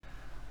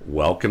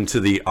Welcome to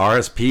the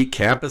RSP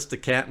Campus to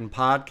Canton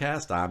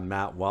podcast. I'm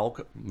Matt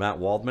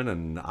Waldman,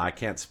 and I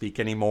can't speak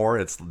anymore.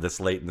 It's this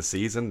late in the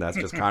season. That's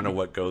just kind of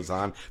what goes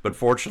on. But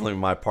fortunately,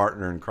 my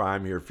partner in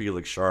crime here,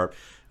 Felix Sharp,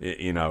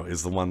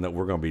 is the one that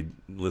we're going to be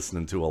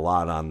listening to a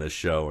lot on this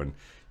show. And,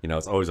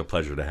 it's always a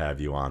pleasure to have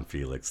you on,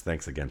 Felix.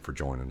 Thanks again for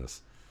joining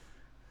us.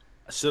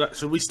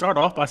 Should we start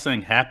off by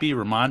saying Happy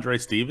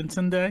Ramondre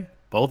Stevenson Day?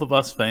 Both of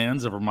us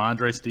fans of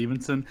Ramondre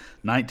Stevenson,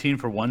 19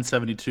 for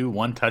 172,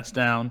 one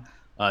touchdown,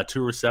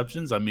 two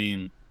receptions. I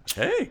mean,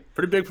 hey,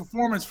 pretty big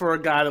performance for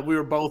a guy that we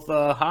were both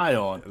high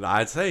on.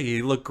 I'd say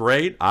he looked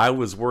great. I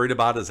was worried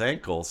about his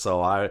ankle,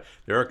 so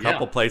there are a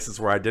couple places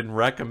where I didn't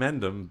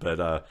recommend him, but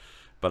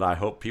I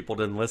hope people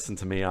didn't listen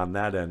to me on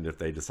that end if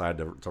they decide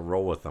to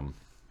roll with him.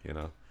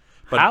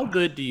 But how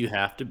good do you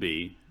have to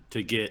be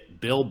to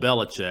get Bill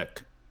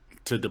Belichick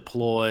to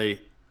deploy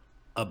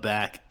a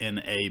back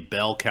in a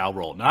bell cow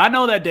role? Now, I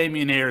know that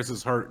Damian Harris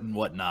is hurt and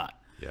whatnot.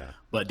 Yeah.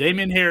 But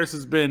Damian Harris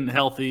has been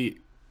healthy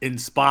in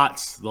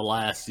spots the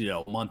last,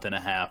 month and a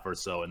half or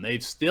so, and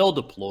they've still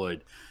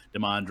deployed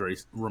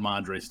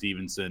Ramondre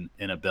Stevenson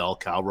in a bell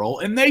cow role,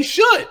 and they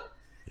should. Yeah.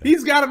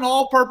 He's got an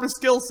all-purpose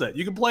skill set.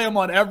 You can play him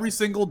on every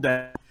single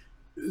day.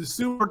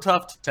 Super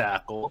tough to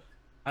tackle.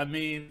 I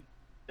mean,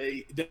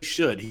 they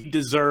should. He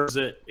deserves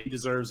it.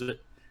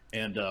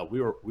 And we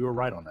were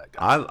right on that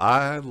guy.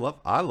 I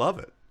love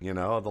it.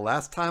 The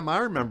last time I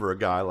remember a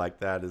guy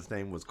like that, his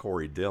name was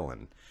Corey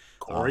Dillon.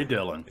 Corey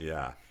Dillon.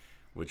 Yeah.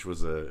 Which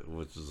was a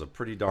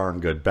pretty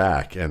darn good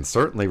back. And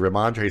certainly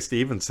Ramondre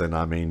Stevenson,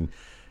 I mean,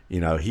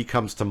 he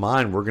comes to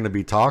mind. We're going to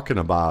be talking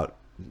about,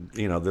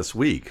 this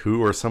week,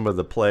 who are some of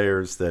the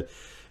players that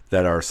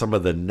are some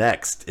of the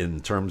next in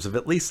terms of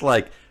at least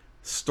like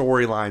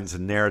storylines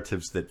and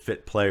narratives that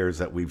fit players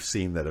that we've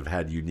seen that have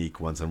had unique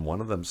ones. And one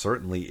of them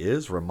certainly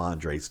is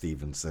Ramondre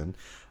Stevenson,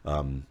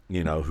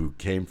 who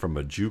came from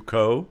a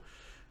JUCO,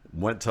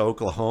 went to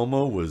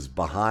Oklahoma, was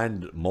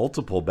behind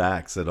multiple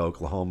backs at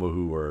Oklahoma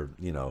who were,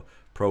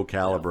 pro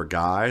caliber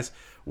guys,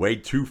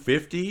 weighed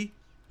 250,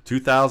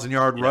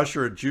 2,000-yard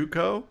rusher at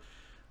JUCO,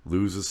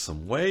 loses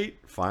some weight,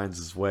 finds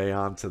his way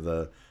onto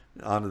the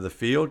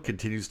field,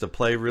 continues to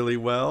play really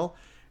well.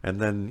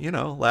 And then,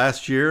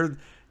 last year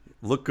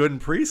looked good in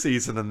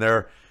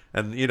preseason,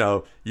 and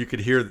you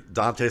could hear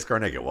Dante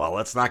Scarnecchia. Well,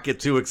 let's not get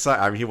too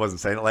excited. I mean, he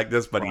wasn't saying it like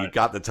this, but He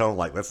got the tone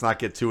like, let's not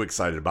get too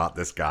excited about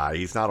this guy.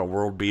 He's not a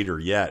world beater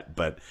yet,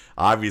 but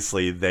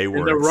obviously they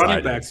were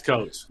excited.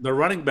 The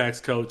running backs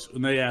coach,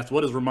 when they asked,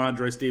 what does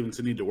Ramondre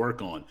Stevenson need to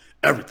work on?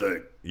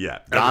 Everything. Yeah.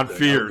 Don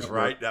Fears,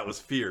 right? That was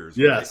Fears.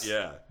 Yes.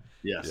 Right?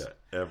 Yes.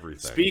 Yeah,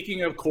 everything.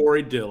 Speaking of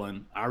Corey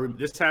Dillon,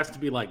 this has to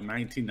be like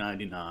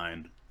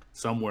 1999,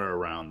 somewhere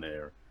around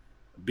there.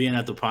 Being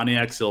at the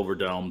Pontiac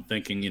Silverdome,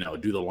 thinking,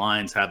 do the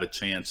Lions have a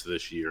chance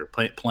this year,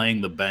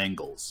 playing the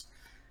Bengals?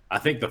 I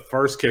think the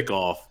first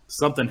kickoff,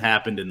 something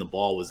happened and the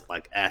ball was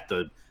like at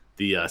the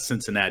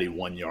Cincinnati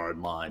 1-yard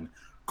line.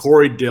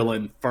 Corey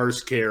Dillon,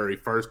 first carry,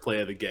 first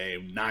play of the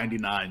game,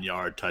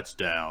 99-yard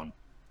touchdown.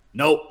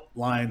 Nope,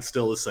 Lions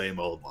still the same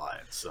old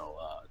Lions. So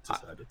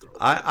just had to throw it.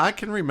 I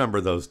can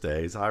remember those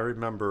days. I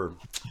remember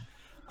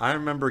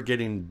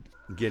getting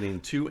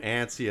too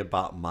antsy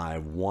about my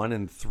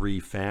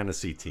 1-3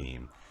 fantasy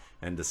team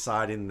and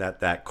deciding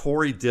that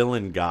Corey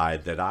Dillon guy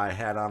that I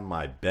had on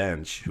my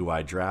bench, who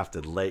I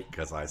drafted late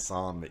because I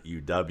saw him at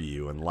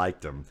UW and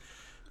liked him,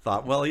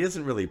 thought, well, he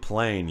isn't really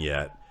playing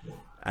yet,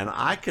 and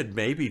I could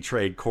maybe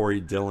trade Corey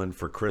Dillon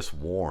for Chris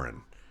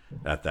Warren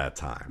at that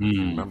time.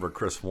 Remember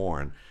Chris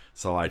Warren?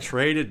 So I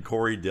traded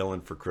Corey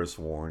Dillon for Chris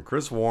Warren.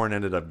 Chris Warren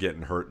ended up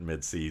getting hurt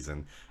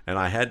midseason, and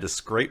I had to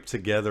scrape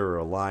together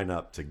a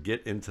lineup to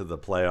get into the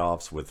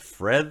playoffs with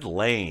Fred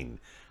Lane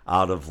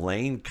out of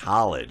Lane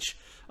College,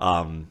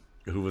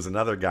 who was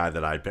another guy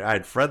that I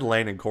had Fred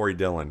Lane and Corey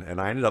Dillon, and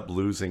I ended up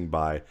losing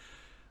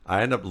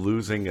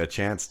a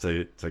chance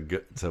to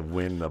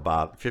win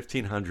about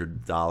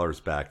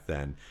 $1,500 back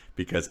then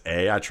because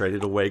I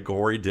traded away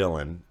Corey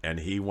Dillon, and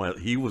he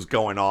was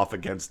going off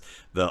against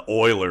the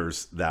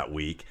Oilers that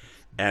week,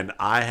 and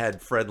I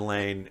had Fred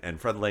Lane, and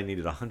Fred Lane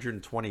needed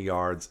 120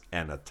 yards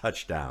and a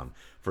touchdown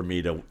for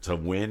me to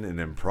win an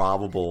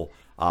improbable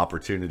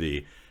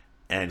opportunity.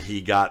 And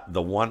he got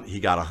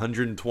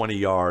 120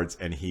 yards,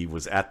 and he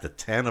was at the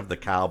 10 of the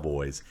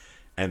Cowboys,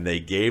 and they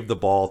gave the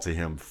ball to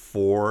him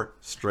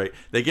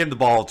They gave the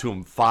ball to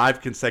him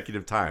 5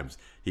 consecutive times.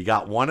 He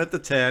got one at the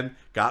 10,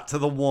 got to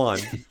the 1,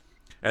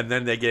 and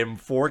then they gave him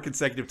 4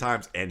 consecutive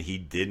times, and he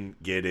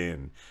didn't get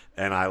in.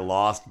 And I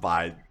lost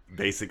by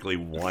basically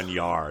 1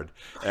 yard,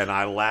 and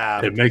I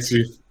laughed. It makes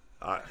you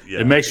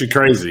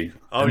crazy.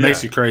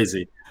 Makes you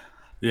crazy.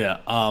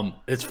 Yeah,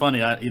 it's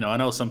funny. I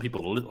know some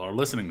people are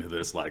listening to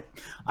this like,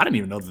 I didn't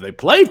even know that they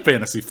played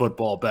fantasy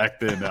football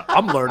back then.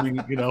 I'm learning,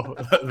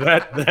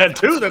 that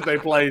too, that they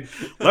played,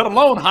 let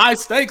alone high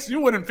stakes. You're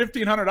winning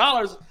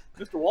 $1,500.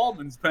 Mr.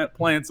 Waldman's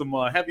playing some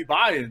heavy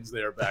buy-ins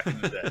there back in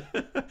the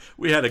day.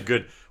 We had a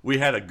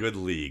good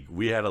league.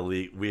 We had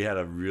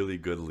a really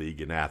good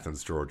league in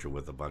Athens, Georgia,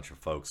 with a bunch of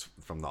folks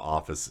from the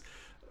office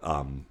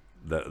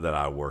that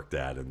I worked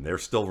at, and they're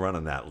still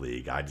running that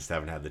league. I just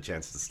haven't had the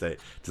chance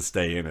to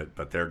stay in it,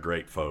 but they're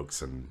great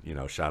folks, and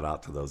shout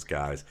out to those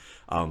guys.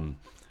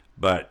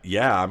 But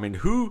yeah, I mean,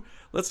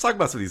 let's talk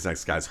about some of these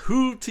next guys.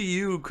 Who to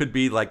you could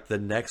be like the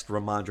next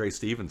Ramondre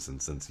Stevenson,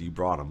 since you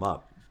brought him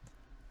up?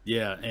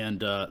 Yeah,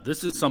 and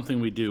this is something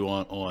we do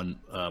on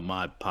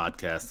my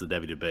podcast, The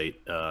Devy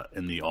Debate,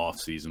 in the off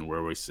season,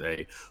 where we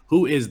say,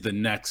 who is the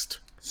next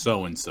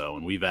so-and-so?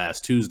 And we've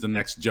asked, who's the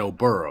next Joe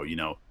Burrow?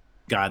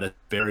 Guy that's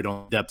buried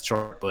on the depth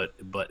chart, but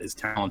is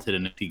talented,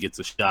 and if he gets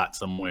a shot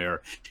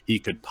somewhere, he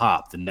could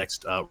pop. The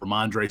next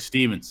Ramondre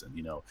Stevenson.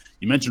 You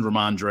mentioned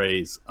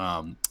Ramondre's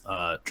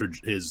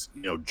his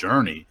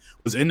journey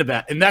was in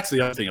Nevada, and that's the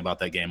other thing about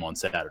that game on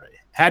Saturday.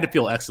 Had to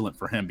feel excellent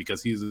for him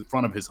because he's in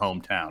front of his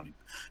hometown. He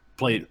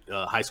played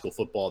high school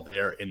football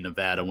there in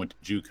Nevada, went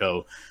to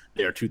JUCO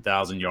there,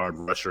 2,000-yard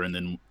rusher, and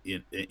then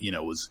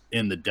was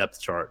in the depth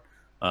chart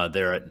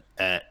there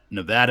at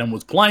Nevada and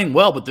was playing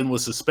well, but then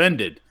was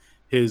suspended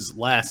his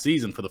last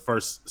season for the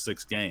first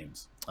 6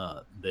 games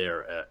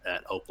there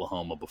at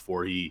Oklahoma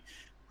before he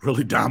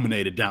really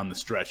dominated down the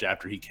stretch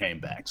after he came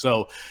back.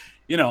 So,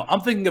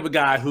 I'm thinking of a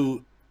guy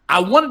who I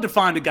wanted to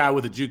find a guy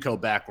with a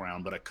JUCO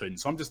background, but I couldn't.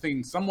 So I'm just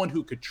thinking someone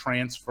who could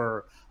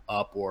transfer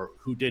up or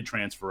who did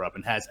transfer up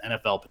and has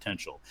NFL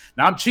potential.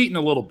 Now I'm cheating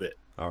a little bit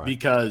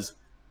because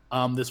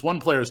this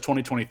one player is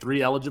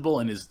 2023 eligible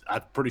and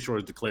I'm pretty sure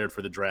is declared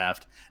for the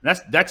draft. And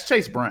that's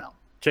Chase Brown.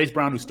 Chase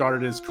Brown, who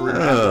started his career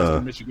at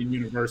Western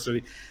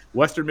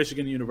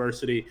Michigan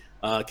University,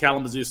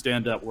 Kalamazoo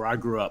stand-up, where I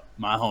grew up,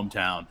 my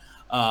hometown,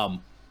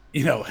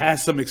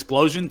 has some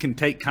explosion, can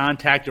take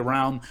contact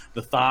around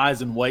the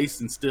thighs and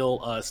waist and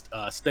still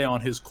stay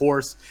on his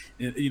course,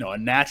 a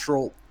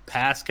natural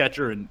pass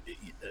catcher and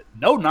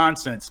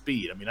no-nonsense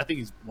speed. I mean, I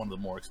think he's one of the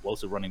more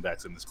explosive running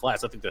backs in this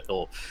class. I think that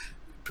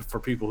for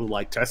people who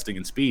like testing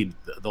and speed,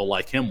 they'll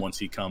like him once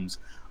he comes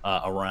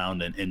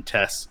around and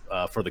tests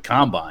for the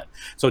combine.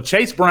 So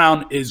Chase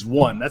Brown is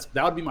one.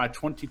 That would be my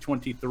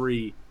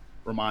 2023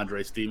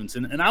 Ramondre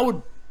Stevenson, and I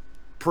would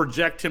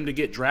project him to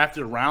get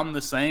drafted around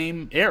the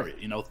same area,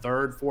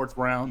 3rd, 4th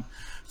round,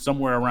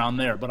 somewhere around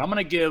there. But I'm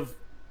going to give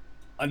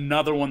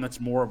another one that's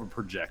more of a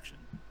projection.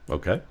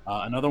 Okay.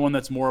 Another one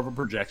that's more of a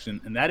projection,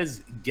 and that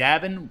is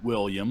Gavin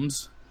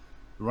Williams,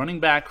 running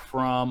back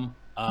from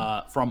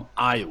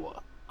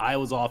Iowa.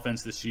 Iowa's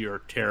offense this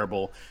year,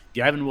 terrible.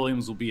 Gavin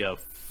Williams will be a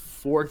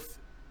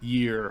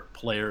 4th-year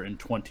player in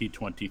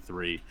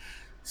 2023.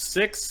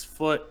 6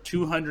 foot,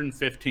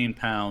 215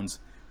 pounds.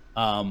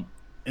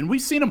 And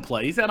we've seen him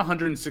play. He's had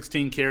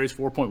 116 carries,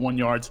 4.1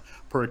 yards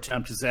per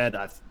attempt. He's had,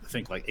 I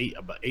think,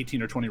 about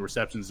 18 or 20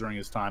 receptions during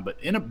his time.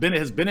 But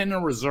has been in a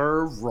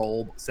reserve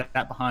role,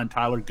 sat behind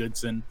Tyler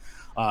Goodson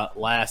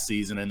last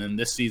season. And then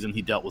this season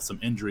he dealt with some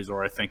injuries,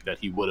 or I think that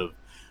he would have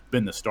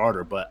been the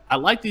starter. But I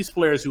like these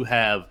players who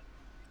have,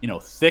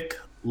 thick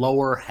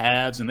lower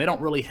halves, and they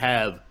don't really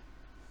have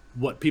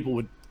what people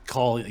would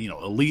call,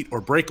 elite or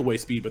breakaway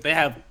speed, but they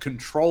have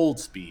controlled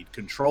speed,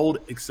 controlled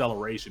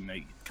acceleration.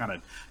 They kind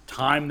of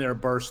time their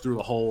burst through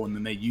the hole, and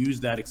then they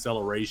use that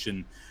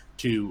acceleration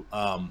to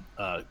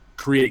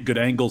create good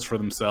angles for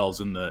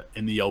themselves in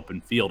the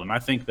open field. And I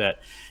think that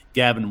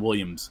Gavin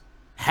Williams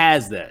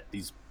has that.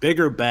 These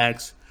bigger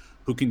backs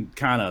who can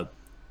kind of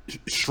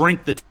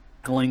shrink the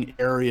tackling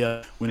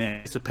area when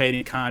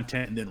anticipating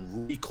content and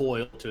then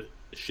recoil to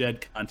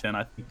shed content.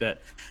 I think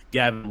that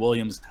Gavin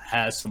Williams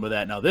has some of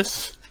that. Now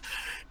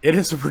it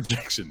is a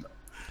projection, though,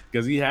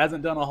 because he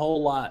hasn't done a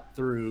whole lot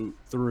through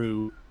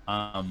 3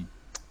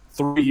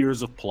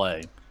 years of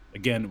play.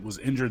 Again, was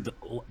injured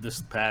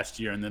this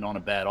past year and then on a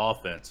bad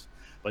offense.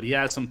 But he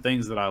has some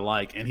things that I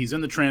like, and he's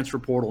in the transfer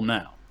portal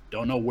now.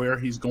 Don't know where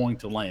he's going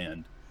to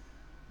land,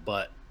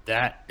 but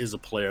that is a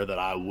player that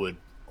I would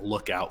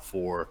look out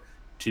for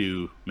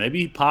to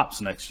maybe he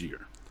pops next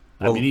year.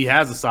 Well, I mean, he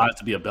has the size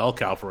to be a bell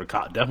cow for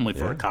definitely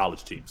for a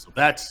college team. So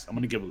I'm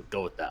going to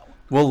go with that one.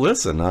 Well,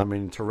 listen, I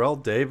mean, Terrell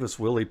Davis,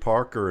 Willie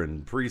Parker,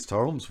 and Priest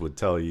Holmes would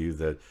tell you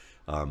that,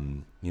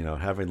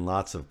 having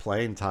lots of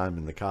playing time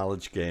in the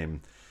college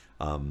game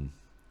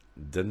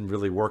didn't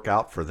really work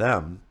out for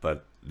them,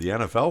 but the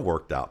NFL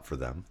worked out for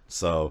them.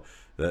 So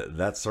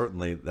that's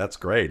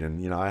great.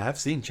 And, I have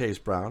seen Chase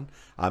Brown.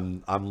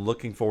 I'm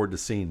looking forward to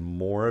seeing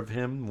more of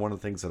him. One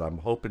of the things that I'm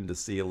hoping to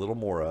see a little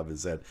more of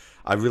is that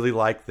I really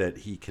like that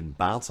he can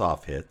bounce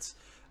off hits.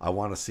 I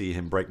want to see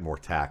him break more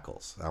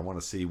tackles. I want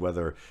to see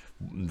whether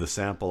the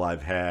sample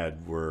I've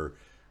had was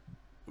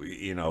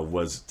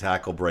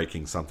tackle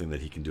breaking something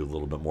that he can do a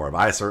little bit more of.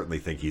 I certainly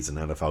think he's an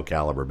NFL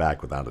caliber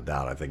back without a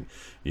doubt. I think,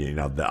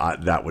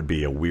 that would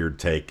be a weird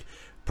take,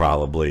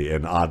 probably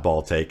an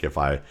oddball take if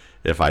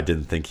I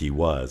didn't think he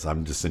was.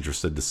 I'm just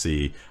interested to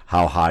see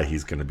how high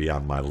he's going to be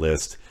on my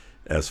list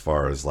as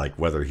far as like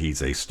whether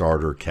he's a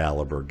starter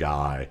caliber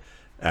guy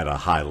at a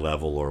high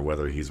level or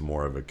whether he's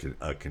more of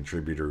a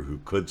contributor who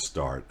could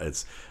start.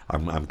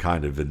 I'm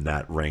kind of in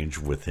that range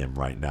with him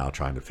right now,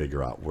 trying to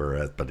figure out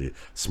but a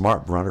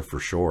smart runner for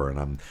sure,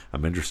 and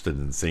I'm interested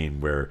in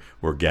seeing where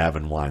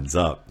Gavin winds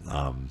up,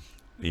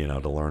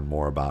 to learn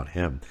more about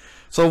him.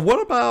 So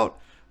what about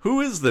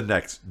Who is the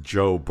next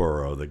Joe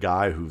Burrow, the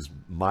guy who's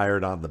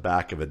mired on the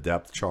back of a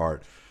depth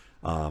chart,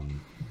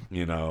 and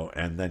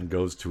then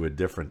goes to a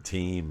different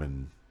team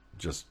and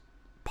just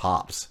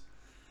pops?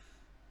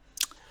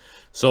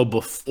 So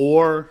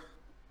before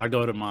I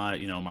go to my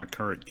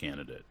current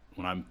candidate,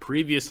 when I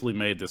previously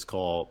made this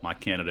call, my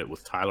candidate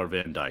was Tyler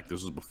Van Dyke.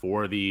 This was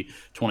before the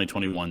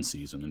 2021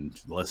 season. And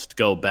let's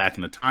go back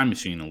in the time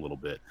machine a little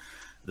bit.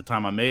 At the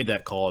time I made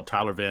that call,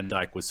 Tyler Van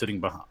Dyke was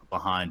sitting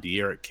behind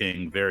D'Eriq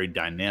King, very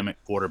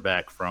dynamic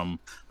quarterback from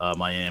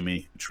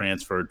Miami,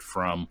 transferred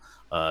from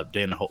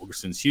Dana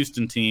Holgorsen's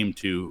Houston team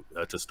to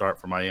start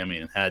for Miami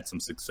and had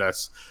some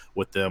success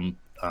with them.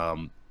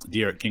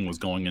 D'Eriq King was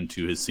going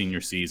into his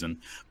senior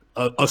season.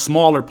 A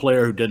smaller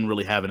player who didn't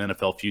really have an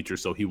NFL future,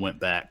 so he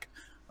went back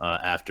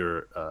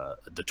after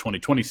the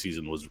 2020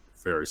 season was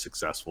very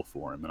successful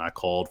for him. And I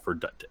called for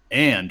 –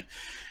 and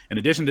in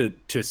addition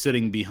to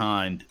sitting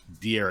behind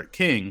D'Eriq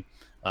King,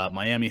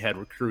 Miami had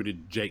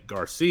recruited Jake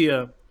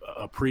Garcia,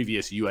 a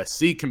previous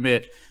USC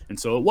commit. And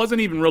so it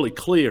wasn't even really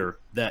clear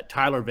that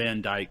Tyler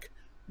Van Dyke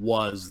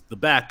was the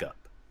backup.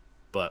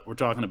 But we're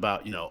talking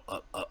about,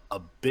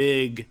 a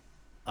big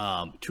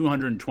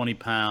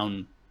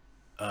 220-pound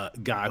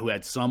guy who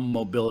had some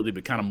mobility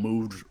but kind of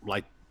moved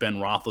like Ben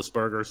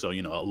Roethlisberger, so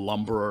a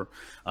lumberer,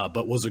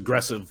 but was an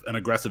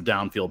aggressive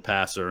downfield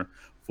passer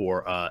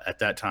for at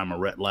that time a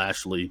Rhett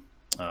Lashlee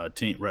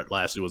team. Rhett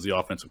Lashlee was the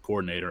offensive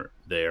coordinator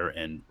there,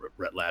 and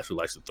Rhett Lashlee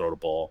likes to throw the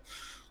ball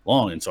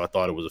long, and so I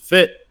thought it was a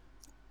fit.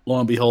 Lo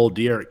and behold,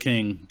 D'Eriq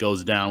King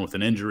goes down with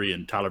an injury,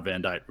 and Tyler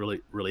Van Dyke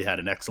really had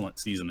an excellent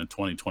season in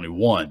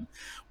 2021.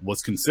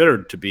 Was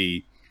considered to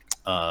be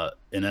a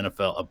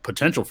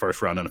potential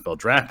first-round NFL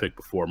draft pick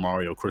before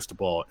Mario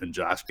Cristobal and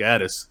Josh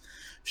Gaddis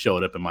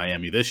showed up in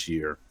Miami this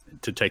year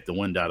to take the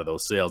wind out of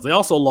those sails. They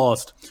also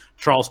lost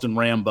Charleston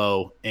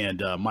Rambo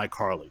and Mike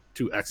Harley,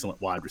 two excellent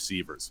wide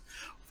receivers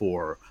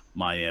for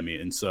Miami.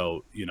 And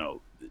so,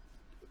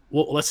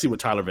 let's see what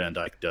Tyler Van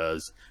Dyke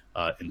does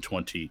in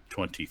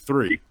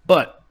 2023.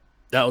 But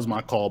that was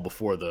my call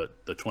before the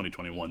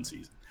 2021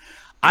 season.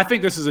 I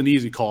think this is an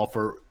easy call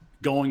for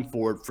going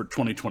forward for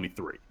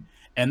 2023,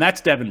 and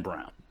that's Devin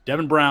Brown.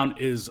 Devin Brown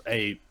is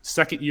a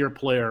second-year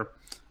player,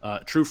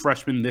 true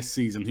freshman this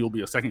season. He'll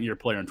be a second-year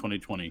player in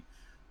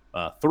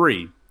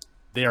 2023.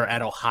 They are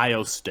at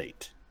Ohio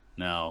State.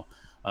 Now,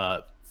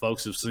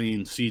 folks have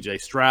seen C.J.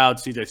 Stroud.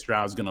 C.J.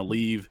 Stroud is going to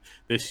leave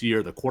this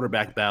year. The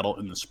quarterback battle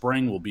in the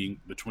spring will be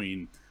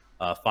between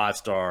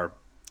five-star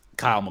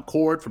Kyle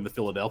McCord from the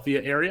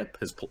Philadelphia area,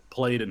 has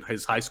played in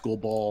his high school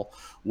ball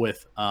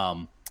with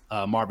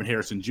Marvin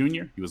Harrison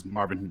Jr. He was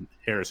Marvin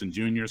Harrison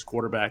Jr.'s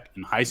quarterback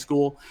in high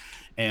school.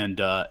 And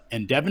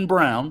Devin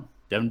Brown.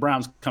 Devin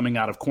Brown's coming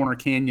out of Corner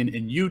Canyon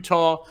in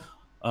Utah,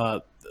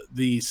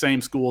 the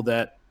same school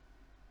that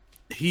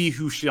he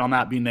who shall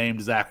not be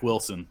named, Zach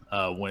Wilson,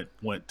 went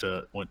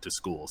to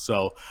school.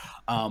 So,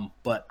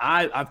 but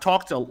I've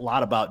talked a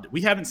lot about.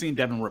 We haven't seen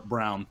Devin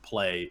Brown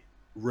play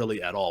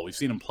really at all. We've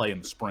seen him play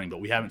in the spring,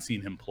 but we haven't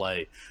seen him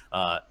play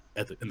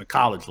in the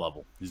college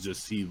level.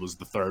 He was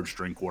the third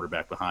string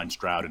quarterback behind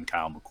Stroud and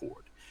Kyle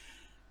McCord.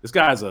 This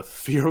guy is a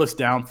fearless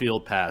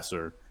downfield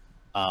passer,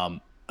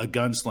 a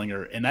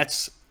gunslinger, and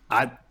that's.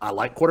 I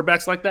like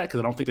quarterbacks like that because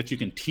I don't think that you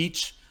can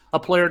teach a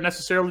player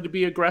necessarily to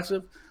be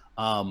aggressive.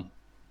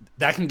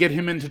 That can get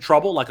him into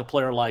trouble, like a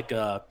player like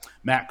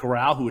Matt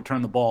Corral, who would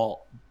turn the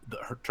ball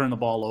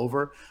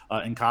over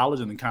in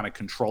college and then kind of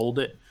controlled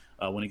it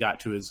when he got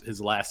to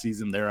his last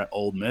season there at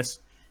Ole Miss.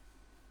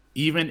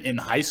 Even in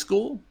high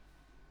school,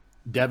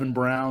 Devin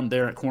Brown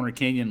there at Corner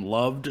Canyon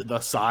loved the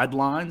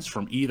sidelines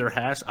from either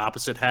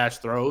opposite hash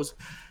throws.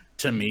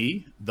 To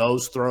me,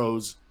 those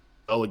throws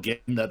go again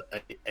that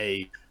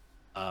a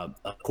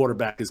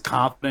quarterback is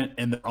confident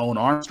in their own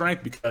arm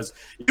strength, because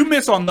you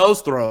miss on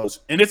those throws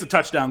and it's a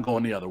touchdown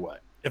going the other way.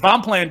 If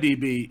I'm playing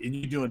DB and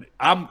you doing it,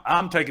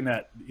 I'm taking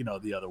that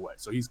the other way.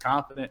 So he's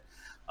confident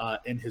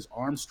in his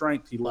arm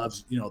strength. He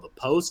loves the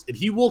post, and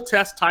he will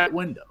test tight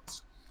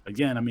windows.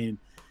 Again, I mean,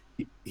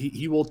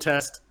 he will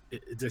test.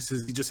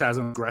 He just has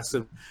an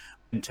aggressive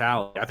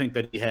mentality. I think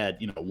that he had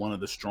one of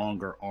the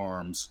stronger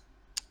arms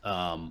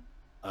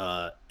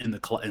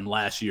in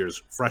last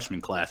year's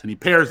freshman class, and he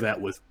pairs that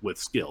with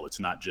skill. It's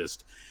not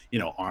just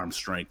arm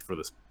strength for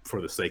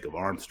the sake of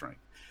arm strength.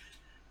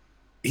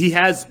 He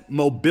has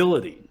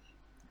mobility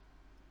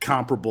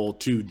comparable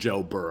to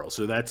Joe Burrow,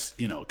 so that's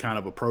kind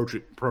of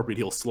appropriate.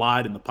 He'll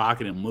slide in the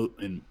pocket and move,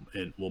 and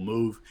will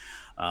move,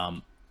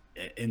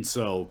 and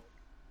so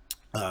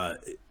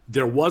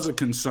there was a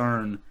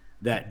concern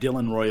that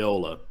Dylan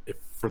Royola,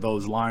 for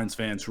those Lions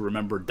fans who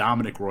remember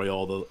Dominic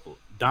Royola,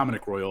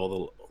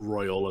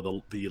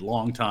 the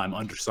longtime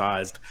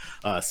undersized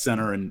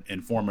center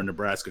and former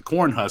Nebraska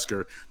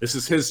Cornhusker. This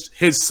is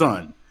his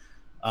son,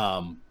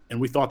 and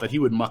we thought that he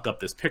would muck up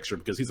this picture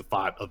because he's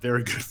a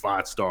very good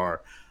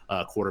five-star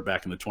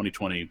quarterback in the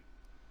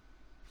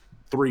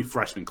 2023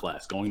 freshman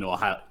class, going to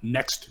Ohio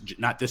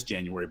not this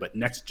January, but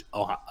next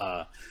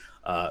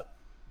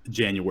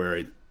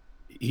January.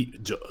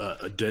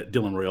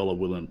 Dylan Raiola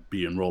will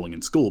be enrolling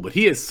in school, but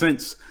he has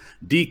since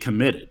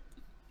decommitted.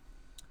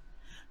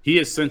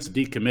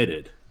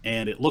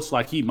 And it looks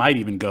like he might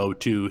even go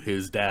to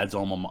his dad's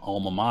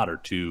alma mater,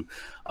 to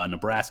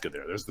Nebraska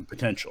there. There's the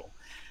potential.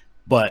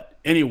 But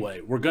anyway,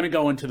 we're going to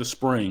go into the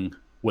spring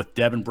with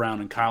Devin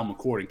Brown and Kyle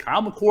McCord. And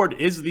Kyle McCord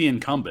is the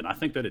incumbent. I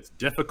think that it's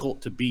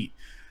difficult to beat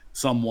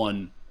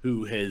someone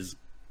who has,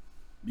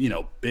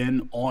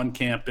 been on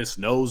campus,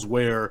 knows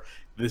where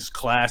these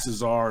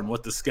classes are and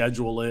what the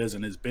schedule is,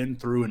 and has been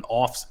through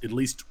at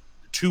least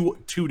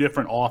two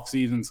different off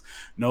seasons,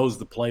 knows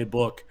the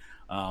playbook.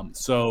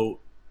 So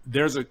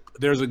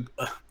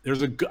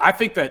I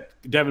think that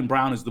Devin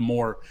Brown is the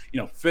more,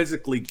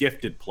 physically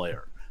gifted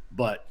player,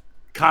 but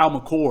Kyle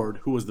McCord,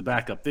 who was the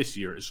backup this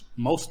year, is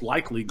most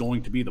likely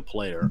going to be the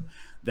player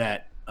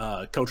that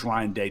Coach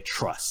Ryan Day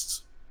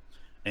trusts,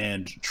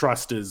 and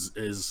trust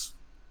is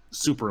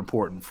super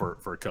important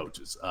for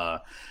coaches.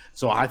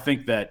 So I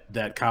think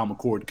that Kyle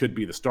McCord could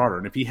be the starter,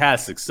 and if he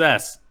has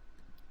success,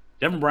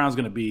 Devin Brown's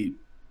going to be.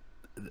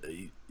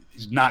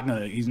 They're not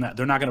going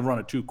to run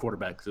a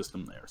 2-quarterback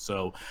system there.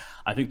 So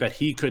I think that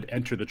he could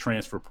enter the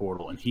transfer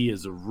portal, and he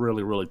is a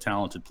really, really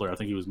talented player. I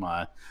think he was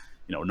my,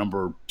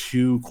 number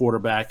 2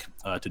 quarterback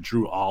to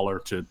Drew Aller,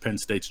 to Penn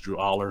State's Drew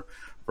Aller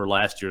for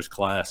last year's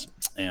class.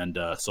 And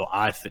so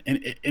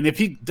and if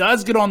he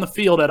does get on the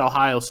field at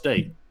Ohio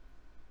State,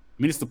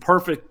 I mean, it's the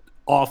perfect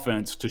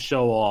offense to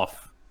show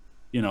off,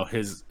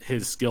 his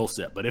skill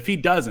set. But if he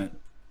doesn't,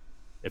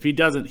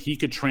 he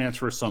could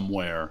transfer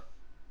somewhere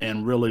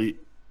and really,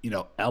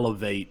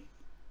 elevate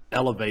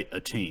a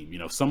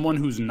team. Someone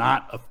who's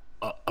not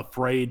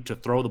afraid to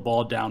throw the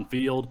ball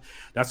downfield.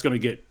 That's going to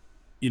get,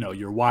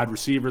 your wide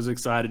receivers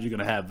excited. You're going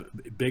to have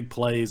big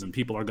plays, and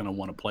people are going to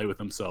want to play with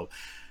him. So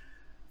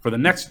for the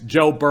next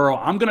Joe Burrow,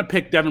 I'm going to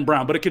pick Devin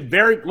Brown. But it could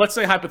vary. Let's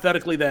say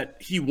hypothetically that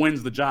he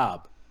wins the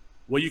job.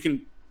 Well, you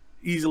can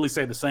easily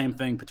say the same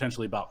thing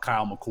potentially about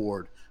Kyle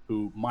McCord,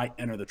 who might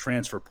enter the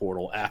transfer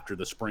portal after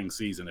the spring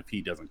season if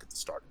he doesn't get the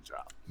starting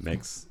job.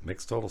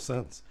 Makes total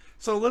sense.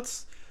 So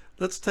let's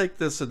take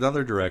this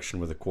another direction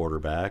with a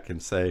quarterback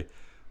and say,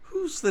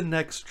 who's the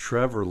next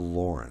Trevor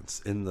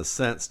Lawrence in the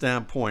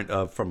standpoint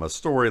of, from a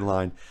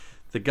storyline,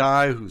 the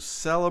guy who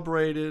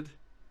celebrated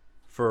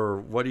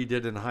for what he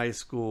did in high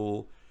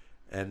school,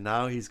 and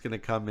now he's going to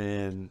come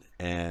in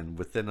and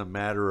within a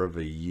matter of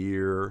a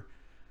year,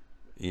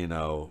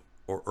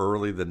 or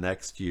early the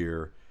next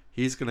year,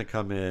 he's going to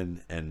come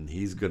in and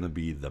he's going to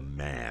be the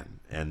man.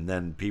 And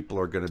then people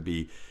are going to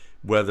be,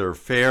 whether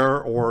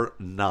fair or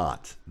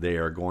not, they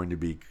are going to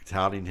be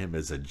touting him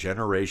as a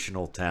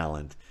generational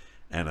talent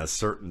and a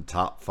certain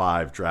top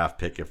 5 draft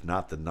pick, if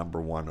not the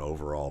number 1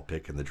 overall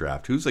pick in the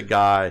draft. Who's a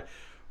guy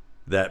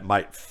that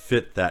might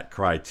fit that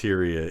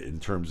criteria in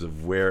terms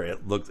of where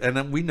it looks? And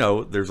then we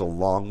know there's a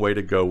long way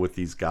to go with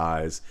these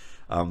guys,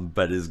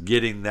 but is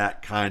getting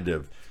that kind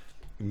of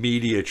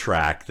media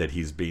track that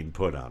he's being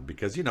put on,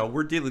 because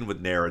we're dealing with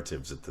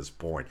narratives at this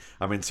point.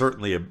 I mean,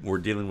 certainly we're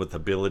dealing with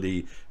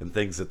ability and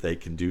things that they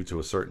can do to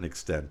a certain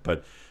extent,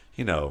 but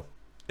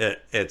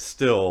it's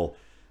still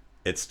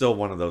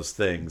one of those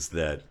things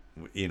that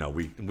we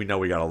know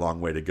we got a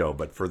long way to go.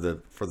 But for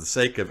the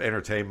sake of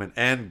entertainment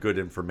and good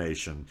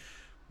information,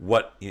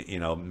 what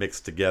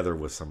mixed together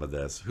with some of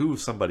this,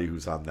 who's somebody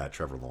who's on that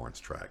Trevor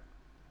Lawrence track?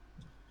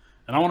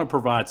 And I want to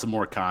provide some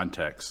more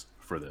context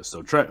for this.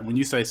 So when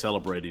you say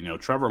celebrating,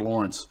 Trevor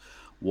Lawrence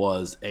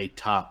was a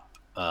top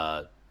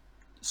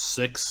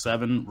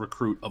 6-7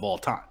 recruit of all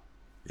time.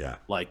 Yeah.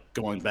 Like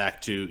going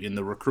back to in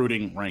the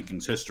recruiting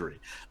rankings history.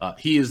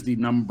 He is the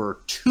number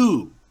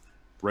 2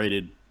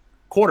 rated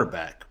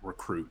quarterback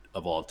recruit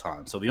of all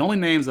time. So the only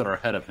names that are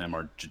ahead of him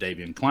are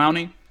Jadeveon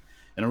Clowney.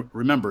 And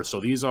remember, so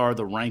these are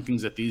the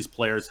rankings that these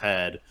players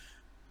had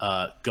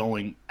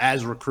going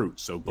as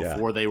recruits. So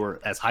before they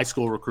were as high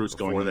school recruits,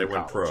 before going they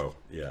went pro.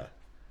 Yeah.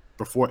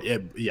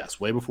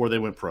 Way before they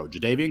went pro.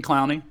 Jadeveon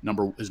Clowney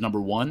is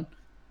number 1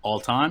 all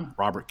time.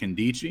 Robert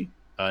Nkemdiche,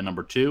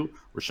 number 2.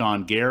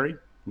 Rashawn Gary,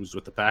 who's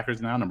with the Packers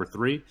now, number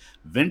 3.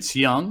 Vince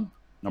Young,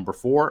 number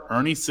 4.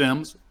 Ernie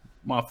Sims,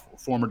 my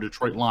former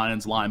Detroit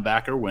Lions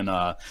linebacker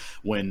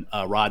when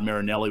Rod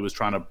Marinelli was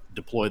trying to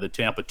deploy the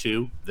Tampa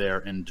 2 there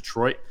in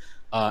Detroit.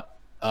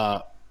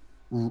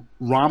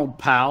 Ronald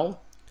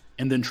Powell,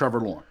 and then Trevor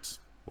Lawrence.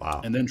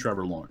 Wow. And then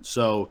Trevor Lawrence.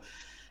 So,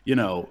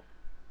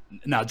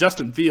 now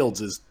Justin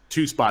Fields is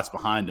 2 spots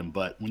behind him,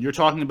 but when you're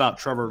talking about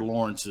Trevor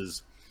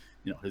Lawrence's,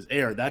 his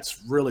air,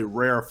 that's really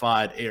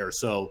rarefied air.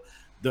 So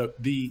the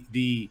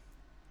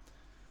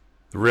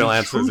real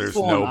answer is there's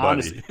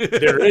nobody.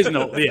 There is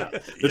no,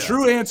 The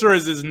true answer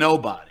is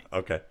nobody.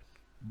 Okay.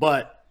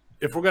 But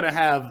if we're going to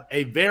have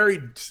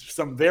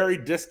some very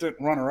distant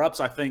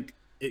runner-ups, I think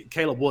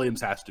Caleb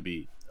Williams has to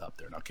be up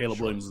there. Now, Caleb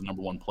Williams is the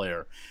number 1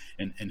 player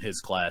in his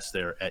class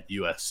there at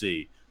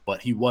USC,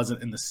 but he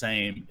wasn't in the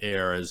same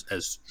air as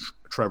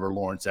Trevor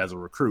Lawrence as a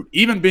recruit,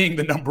 even being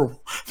the number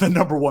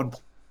 1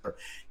 player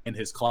in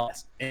his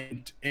class.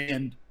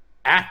 And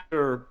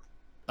after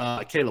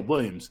Caleb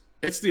Williams,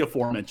 it's the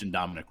aforementioned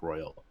Dominic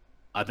Royal.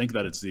 I think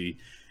that it's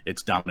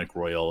it's Dominic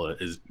Royal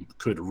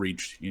could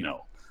reach,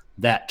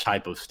 that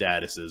type of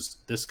status. Is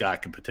this guy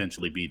could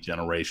potentially be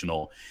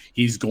generational.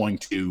 He's going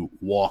to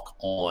walk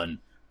on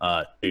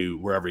to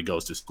wherever he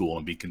goes to school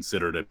and be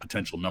considered a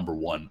potential number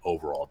 1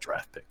 overall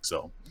draft pick.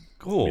 So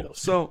cool.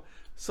 So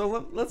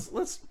let's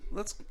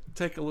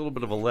take a little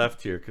bit of a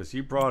left here, because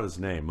you brought his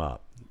name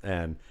up,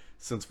 and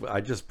since I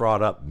just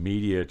brought up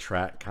media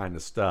track kind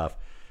of stuff,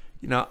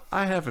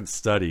 I haven't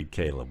studied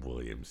Caleb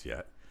Williams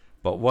yet,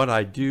 but what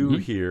I do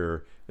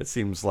hear, it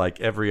seems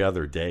like every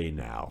other day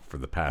now for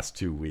the past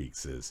 2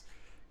 weeks, is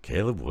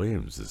Caleb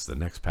Williams is the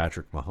next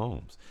Patrick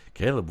Mahomes.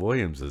 Caleb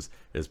Williams is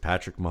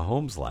Patrick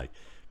Mahomes like.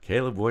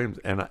 Caleb Williams,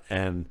 and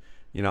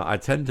I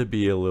tend to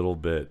be a little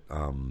bit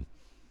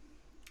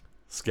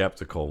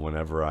skeptical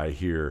whenever I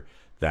hear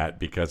that,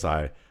 because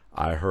I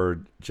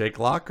heard Jake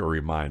Locker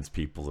reminds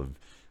people of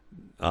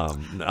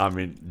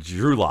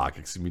Drew Lock.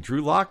 Excuse me,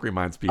 Drew Lock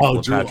reminds people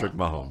of Patrick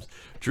Mahomes.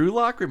 Drew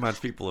Lock reminds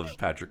people of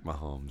Patrick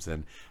Mahomes,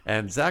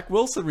 and Zach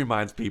Wilson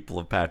reminds people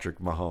of Patrick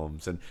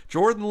Mahomes, and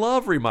Jordan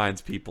Love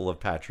reminds people of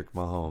Patrick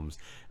Mahomes,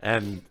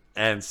 and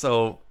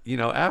so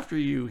after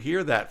you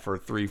hear that for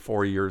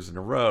 3-4 years in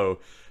a row,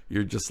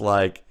 you're just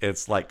like,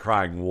 it's like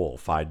crying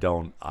wolf. I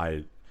just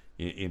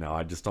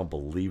don't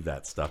believe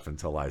that stuff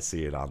until I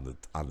see it on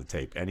the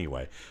tape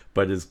anyway.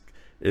 But is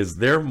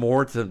there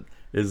more to?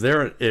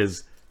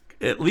 Is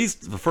at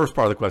least the first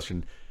part of the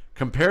question,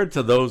 compared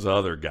to those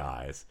other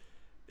guys,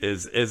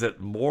 is it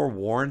more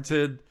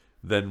warranted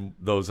than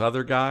those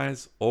other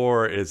guys,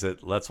 or is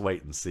it let's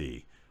wait and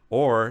see?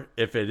 Or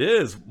if it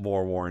is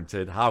more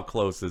warranted, how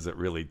close is it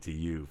really to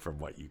you from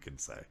what you can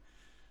say?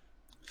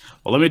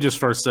 Well, let me just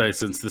first say,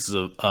 since this is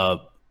a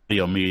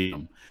video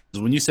medium,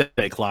 when you said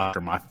Jake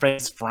Locker, my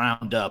face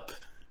frowned up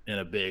in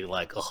a big,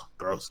 like, oh,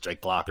 gross,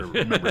 Jake Locker. I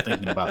remember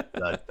thinking about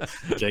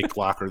Jake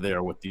Locker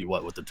there with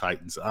the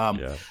Titans.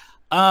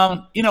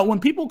 When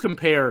people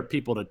compare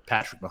people to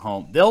Patrick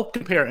Mahomes, they'll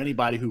compare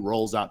anybody who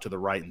rolls out to the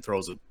right and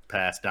throws a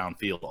pass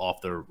downfield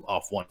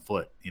off 1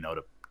 foot,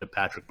 to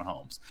Patrick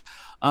Mahomes.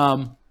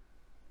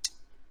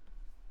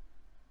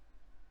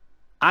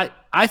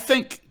 I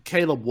think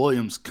Caleb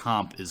Williams'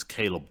 comp is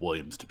Caleb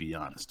Williams, to be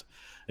honest.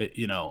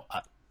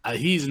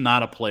 He's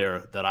not a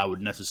player that I would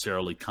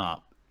necessarily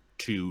comp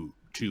to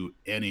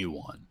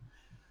anyone.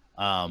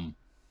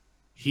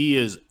 He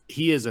is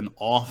an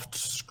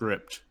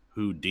off-script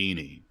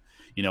Houdini.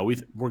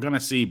 We're going to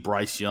see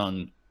Bryce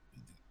Young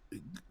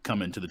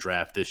come into the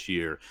draft this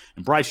year,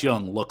 and Bryce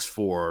Young looks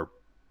for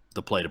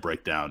the play to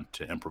break down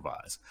to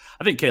improvise.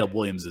 I think Caleb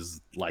Williams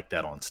is like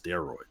that on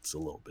steroids a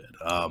little bit.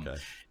 Okay.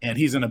 And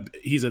he's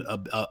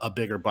a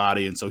bigger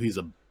body, and so he's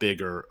a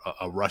better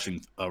rushing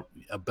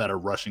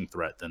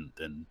threat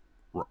than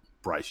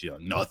Bryce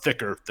Young. A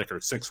thicker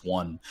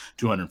 6'1",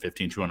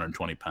 215,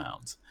 220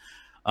 pounds.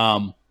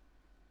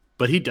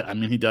 But he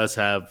does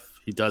have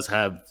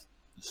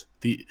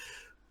the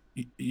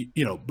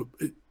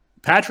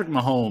Patrick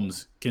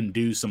Mahomes can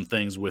do some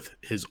things with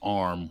his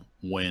arm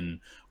when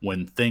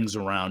things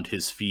around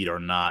his feet are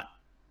not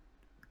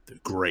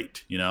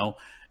great,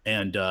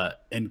 and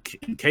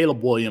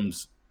Caleb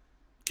Williams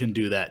can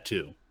do that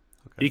too.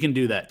 Okay. He can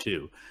do that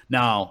too.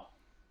 Now,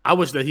 I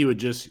wish that he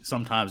would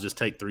sometimes just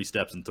take 3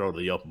 steps and throw to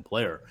the open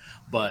player,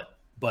 but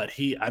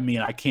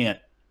I can't.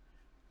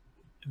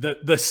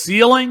 The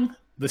ceiling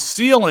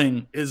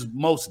is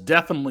most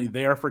definitely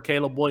there for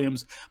Caleb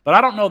Williams, but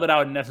I don't know that I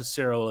would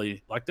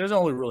necessarily there's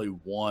only really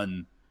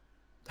one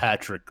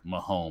Patrick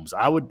Mahomes.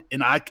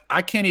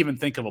 I can't even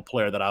think of a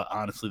player that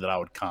I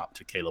would comp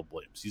to Caleb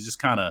Williams. He's just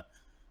kind of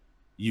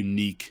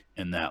unique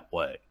in that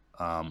way,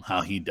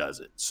 how he does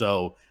it.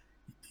 So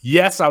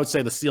yes, I would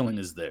say the ceiling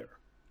is there,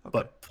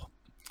 okay.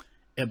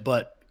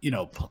 but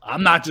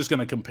I'm not just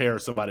going to compare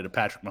somebody to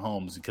Patrick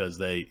Mahomes because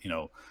they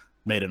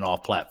made an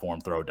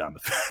off-platform throw down the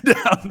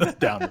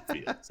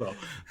field. So,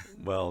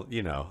 well,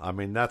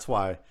 that's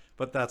why.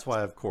 But that's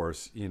why, of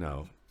course,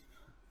 you're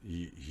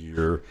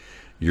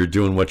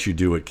doing what you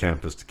do at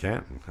Campus to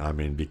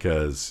Canton.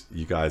 Because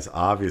you guys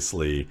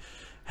obviously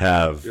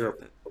have, you're a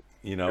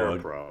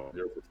pro.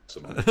 You're a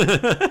professional.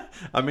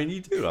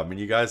 You do.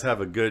 You guys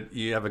have a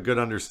good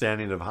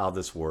understanding of how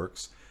this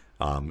works,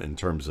 in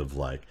terms of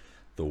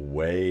the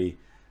way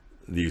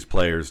these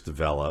players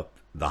develop,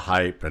 the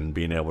hype, and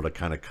being able to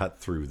kind of cut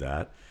through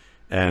that.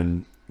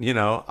 And,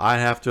 I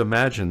have to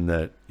imagine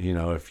that,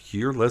 if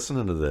you're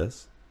listening to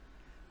this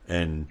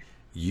and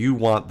you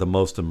want the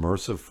most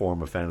immersive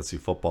form of fantasy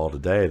football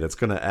today, that's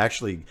going to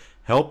actually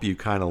help you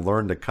kind of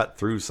learn to cut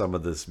through some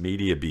of this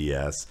media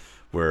BS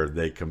where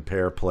they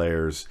compare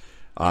players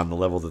on the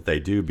level that they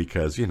do,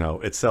 because,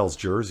 it sells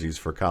jerseys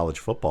for college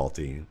football,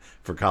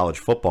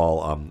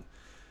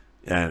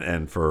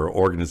 and for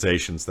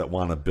organizations that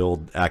want to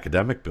build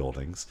academic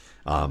buildings,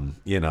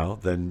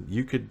 then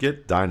you could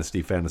get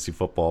Dynasty Fantasy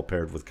Football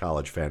paired with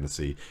college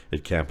fantasy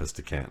at Campus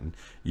to Canton.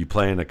 You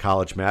play in a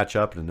college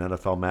matchup and an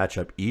NFL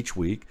matchup each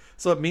week.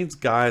 So it means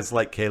guys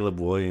like Caleb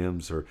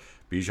Williams or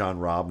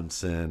Bijan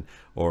Robinson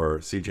or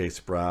CJ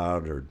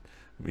Sprout or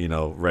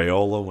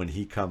Raiola when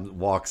he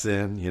walks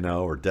in,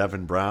 or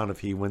Devin Brown if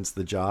he wins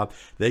the job.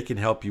 They can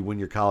help you win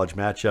your college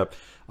matchup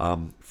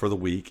for the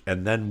week.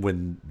 And then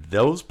when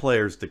those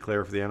players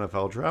declare for the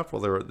NFL draft,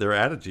 well, they're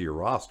added to your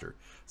roster.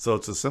 So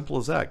it's as simple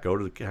as that. Go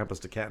to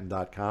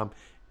campus2canton.com,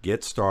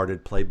 get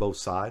started, play both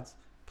sides,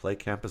 play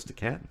Campus to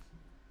Canton.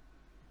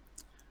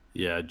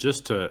 Yeah,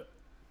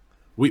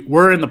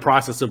 we're in the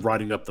process of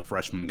writing up the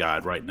freshman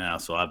guide right now,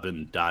 so I've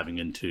been diving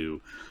into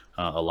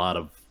a lot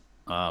of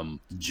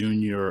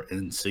junior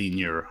and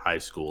senior high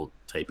school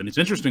tape, and it's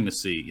interesting to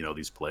see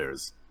these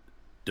players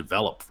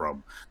develop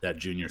from that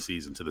junior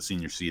season to the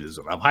senior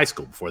season of high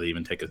school before they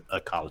even take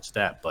a college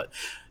stat. But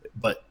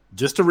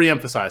just to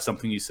reemphasize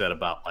something you said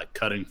about like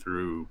cutting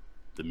through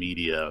the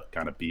media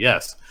kind of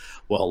BS.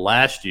 Well,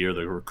 last year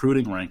the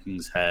recruiting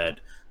rankings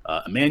had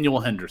Emmanuel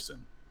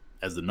Henderson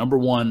as the number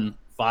 1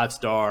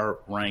 5-star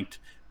ranked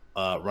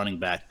running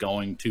back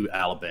going to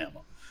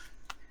Alabama.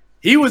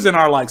 He was in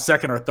our like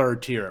second or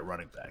third tier at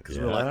running back because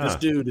we're like, this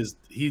dude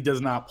he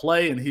does not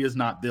play and he is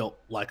not built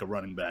like a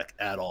running back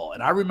at all.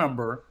 And I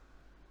remember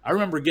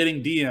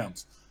getting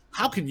DMs.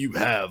 How can you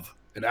have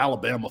an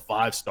Alabama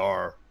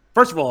 5-star?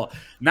 First of all,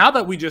 now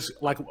that we get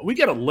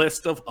a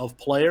list of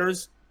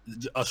players,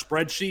 a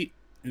spreadsheet,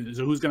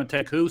 who's going to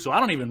take who. So I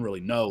don't even really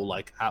know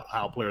like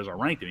how players are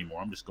ranked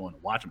anymore. I'm just going to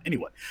watch them.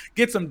 Anyway,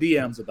 get some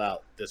DMs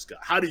about this guy.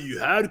 How can you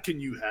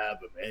have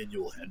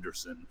Emmanuel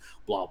Henderson,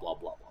 blah, blah,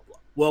 blah, blah, blah.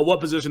 Well, what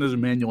position is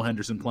Emmanuel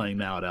Henderson playing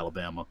now at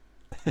Alabama?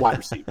 Wide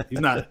receiver. He's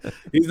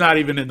not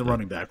even in the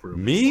running back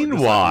room.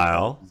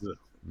 Meanwhile,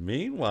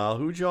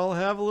 who'd y'all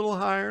have a little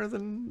higher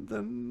than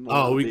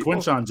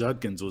Quinshon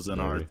Judkins was in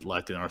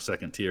our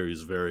second tier.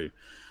 He's very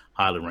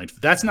highly ranked.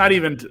 That's not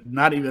even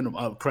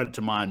a credit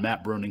to mine.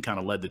 Matt Bruning kind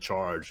of led the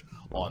charge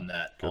on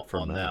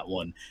that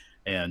one,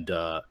 and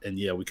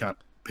yeah, we kind of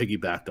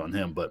piggybacked on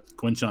him. But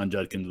Quinshon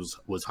Judkins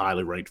was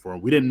highly ranked for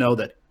him. We didn't know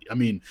that. I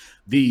mean,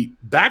 the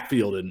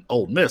backfield in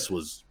Ole Miss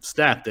was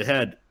stacked. They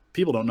had,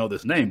 people don't know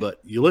this name, but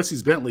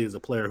Ulysses Bentley is a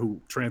player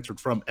who transferred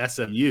from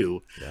SMU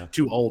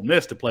to Ole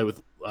Miss to play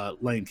with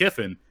Lane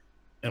Kiffin,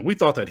 and we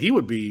thought that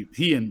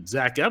he and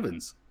Zach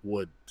Evans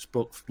would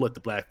split the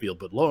backfield.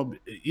 But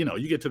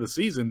you get to the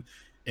season,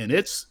 and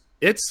it's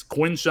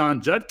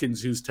Quinshon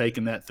Judkins who's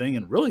taken that thing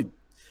and really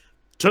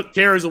took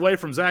carries away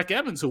from Zach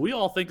Evans, who we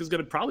all think is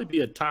going to probably be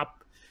a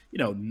top,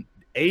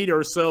 8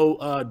 or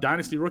so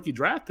dynasty rookie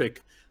draft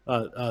pick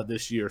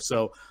this year.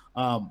 So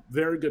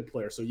very good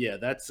player. So yeah,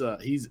 that's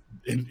he's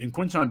and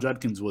Quinshon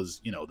Judkins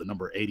was the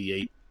number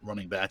 88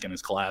 running back in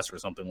his class or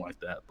something like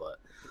that.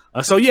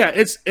 But so yeah,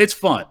 it's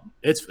fun.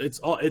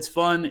 It's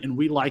fun, and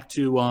we like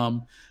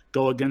to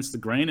go against the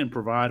grain and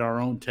provide our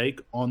own take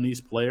on these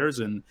players,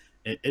 and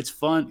it's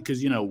fun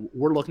because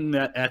we're looking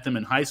at them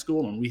in high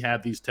school and we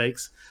have these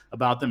takes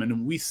about them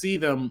and we see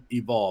them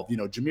evolve.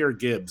 Jahmyr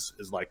Gibbs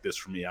is like this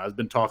for me. I've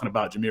been talking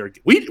about Jahmyr.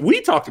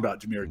 We talked about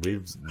Jahmyr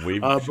Gibbs.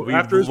 We've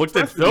looked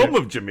at film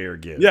of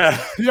Jahmyr Gibbs.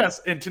 Yeah, yes,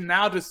 and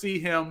to see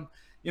him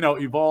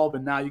evolve,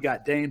 and now you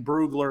got Dane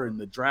Brugler and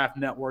the Draft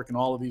Network and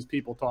all of these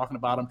people talking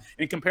about him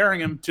and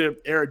comparing him to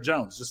Eric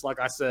Jones. Just like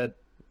I said,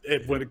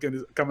 when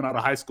coming out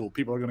of high school,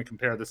 people are going to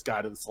compare this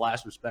guy to the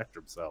slasher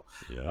spectrum. So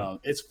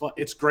it's fun.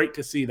 It's great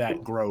to see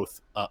that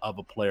growth of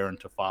a player and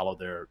to follow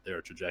their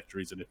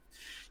trajectories. And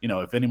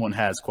if anyone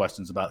has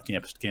questions about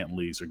Campus to Canton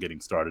leagues or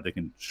getting started, they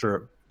can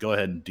go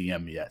ahead and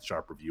DM me at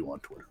Sharp Review on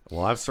Twitter.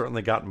 Well, I've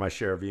certainly gotten my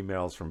share of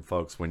emails from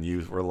folks when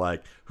you were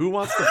like, who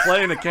wants to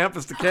play in a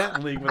Campus to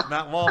Canton league with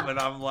Matt Wallman?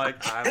 I'm like,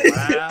 I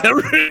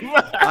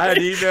had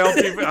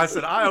emailed people. I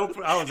said, I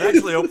was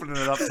actually opening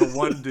it up to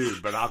one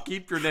dude, but I'll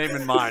keep your name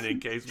in mind in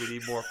case we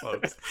need more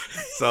folks.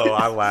 So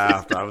I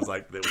laughed. I was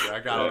like,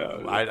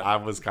 I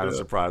was kind of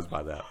surprised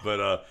by that.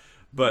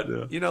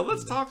 But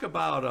let's talk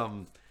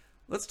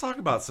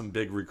about some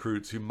big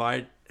recruits who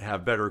might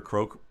have better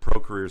pro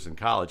careers in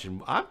college.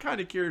 And I'm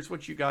kind of curious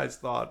what you guys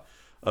thought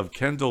of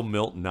Kendall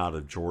Milton out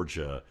of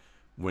Georgia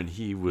when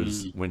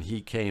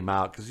he came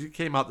out, because he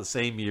came out the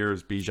same year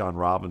as Bijan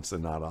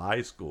Robinson out of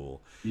high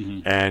school.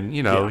 Mm-hmm. And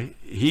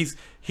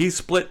he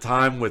split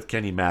time with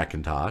Kenny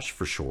McIntosh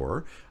for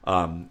sure.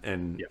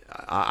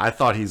 I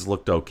thought he's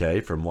looked okay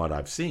from what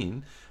I've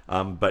seen.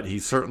 But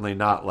he's certainly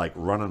not like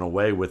running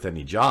away with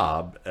any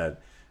job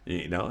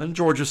and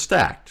Georgia's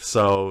stacked.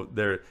 So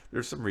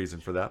there's some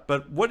reason for that.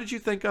 But what did you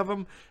think of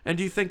him? And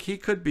do you think he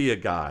could be a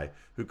guy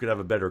who could have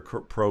a better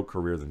pro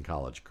career than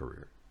college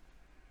career?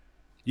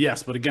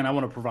 Yes, but again, I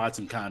want to provide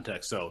some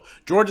context. So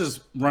Georgia's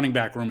running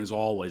back room is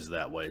always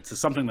that way. It's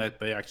something that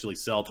they actually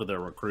sell to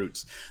their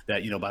recruits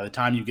that, by the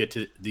time you get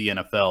to the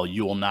NFL,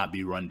 you will not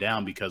be run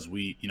down because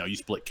you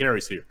split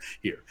carries here.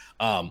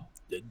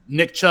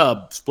 Nick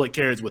Chubb split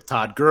carries with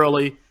Todd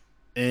Gurley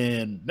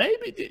and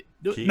maybe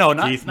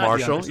Keith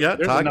Marshall.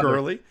 Todd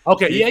Gurley.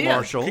 Okay, Keith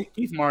Marshall.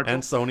 Keith Marshall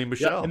and Sony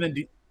Michel.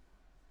 Yeah,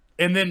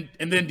 and then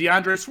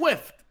DeAndre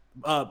Swift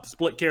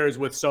split carries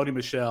with Sony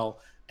Michel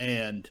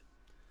and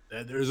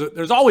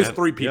There's always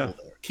three people yeah,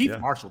 there. Keith yeah.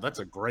 Marshall, that's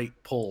a great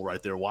pull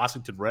right there.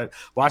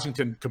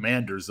 Washington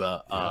Commanders.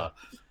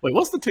 Wait,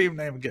 what's the team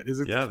name again? Is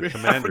it the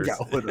Commanders? I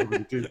forgot what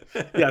the team.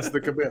 Yes,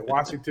 the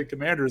Washington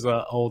Commanders.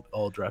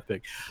 Old draft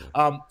pick.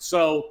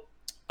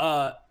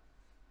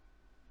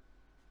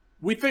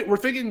 We're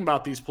thinking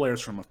about these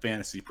players from a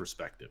fantasy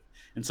perspective.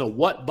 And so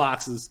what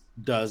boxes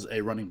does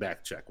a running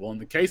back check? Well, in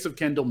the case of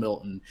Kendall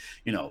Milton,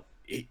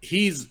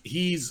 he's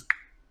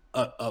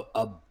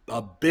a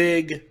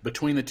big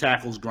between the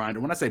tackles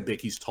grinder. When I say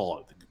big, he's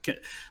tall.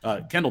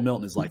 Kendall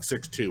Milton is like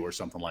 6'2" or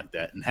something like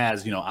that, and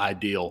has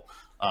ideal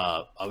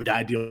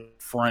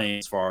frame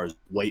as far as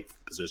weight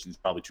position. He's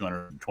probably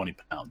 220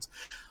 pounds,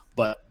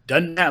 but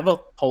doesn't have a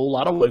whole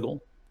lot of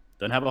wiggle.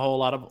 Doesn't have a whole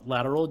lot of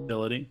lateral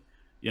agility.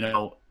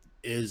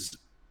 Is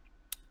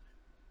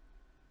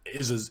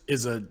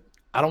a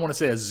I don't want to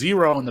say a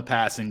zero in the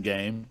passing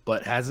game,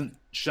 but hasn't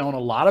shown a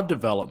lot of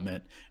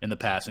development in the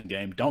passing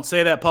game. Don't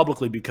say that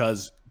publicly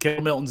because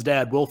Kendall Milton's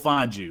dad will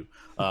find you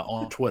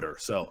on Twitter.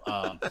 So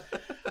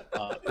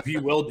he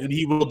will,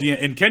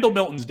 and Kendall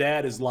Milton's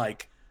dad is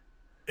like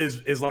a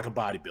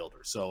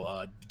bodybuilder.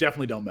 So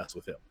definitely don't mess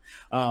with him.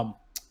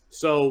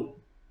 So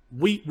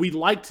we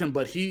liked him,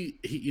 but he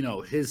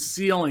his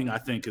ceiling I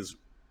think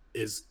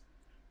is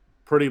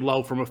pretty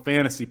low from a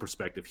fantasy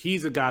perspective.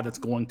 He's a guy that's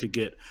going to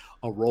get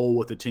a role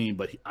with the team,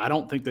 but I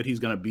don't think that he's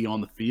going to be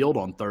on the field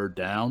on third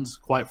downs,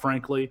 quite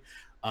frankly.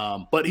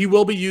 But he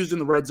will be used in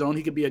the red zone.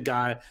 He could be a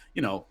guy,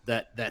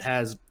 that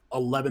has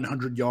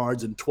 1,100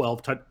 yards and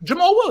 12 touchdowns.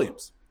 Jamal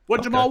Williams.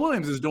 Jamal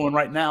Williams is doing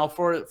right now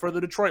for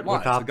the Detroit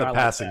Lions. Without the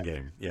passing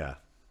game, yeah.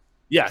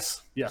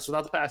 Yes,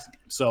 without the passing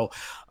game. So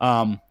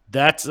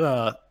that's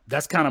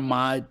kind of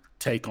my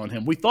take on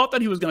him. We thought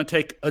that he was going to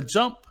take a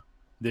jump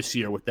this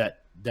year with that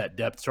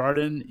depth chart,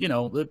 and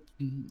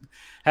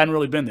hadn't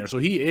really been there. So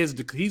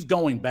he's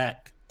going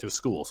back to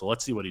school. So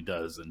let's see what he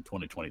does in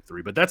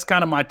 2023. But that's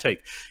kind of my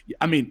take.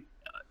 I mean,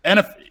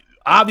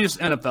 obvious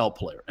NFL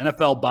player,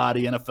 NFL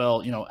body,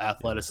 NFL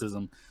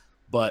athleticism,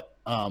 but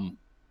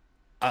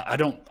I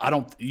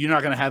don't. You're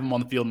not going to have him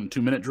on the field in a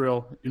 2-minute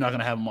drill. You're not going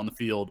to have him on the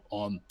field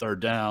on third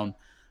down.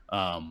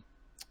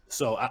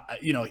 So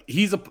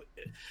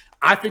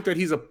I think that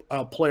he's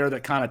a player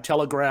that kind of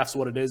telegraphs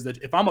what it is.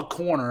 That if I'm a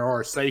corner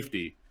or a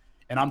safety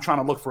and I'm trying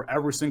to look for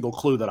every single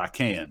clue that I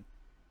can,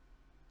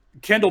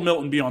 Kendall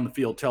Milton being on the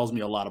field tells me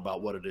a lot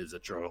about what it is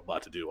that you're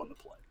about to do on the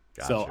play.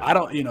 Gotcha. So I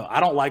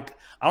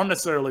don't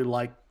necessarily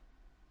like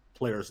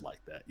players like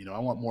that. I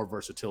want more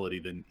versatility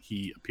than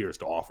he appears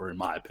to offer, in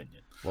my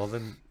opinion. Well,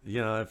 then,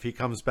 if he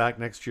comes back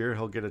next year,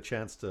 he'll get a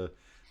chance to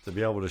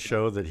be able to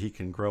show that he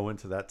can grow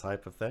into that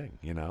type of thing,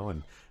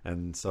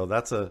 and so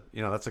that's a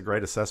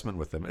great assessment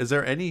with him. Is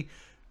there any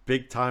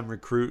big time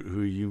recruit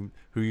who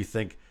you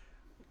think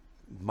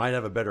might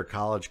have a better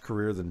college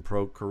career than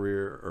pro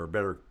career, or a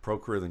better pro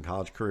career than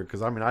college career?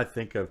 Because I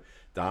think of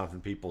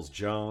Donovan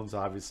Peoples-Jones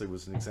obviously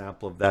was an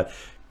example of that.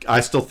 I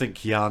still think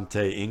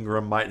Keontae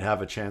Ingram might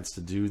have a chance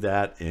to do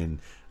that in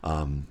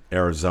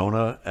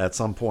Arizona at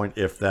some point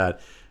if that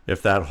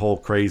whole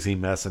crazy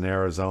mess in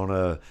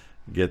Arizona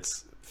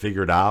gets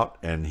figured out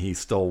and he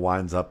still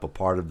winds up a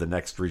part of the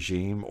next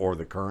regime or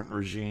the current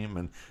regime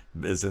and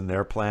is in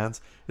their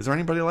plans. Is there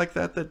anybody like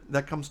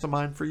that comes to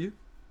mind for you?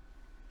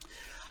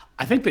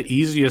 I think the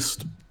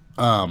easiest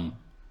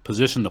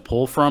position to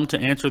pull from to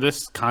answer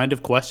this kind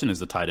of question is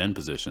the tight end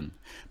position,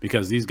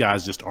 because these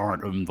guys just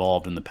aren't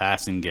involved in the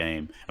passing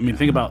game. I mean,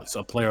 think about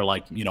a player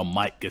like,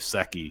 Mike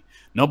Gesicki.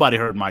 Nobody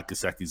heard Mike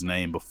Gesicki's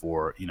name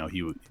before,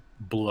 he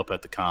blew up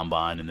at the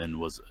combine and then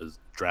was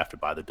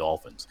drafted by the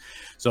Dolphins.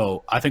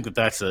 So I think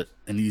that's an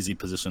easy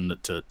position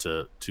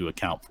to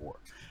account for.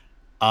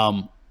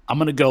 I'm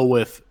going to give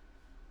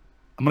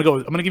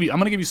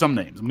you some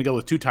names. I'm going to go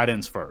with 2 tight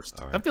ends first.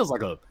 Right. That feels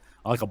like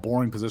a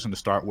boring position to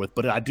start with,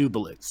 but I do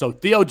believe so.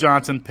 Theo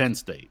Johnson, Penn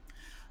State.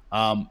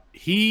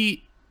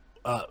 He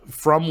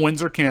from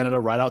Windsor, Canada,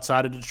 right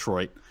outside of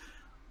Detroit.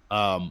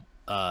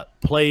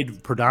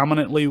 Played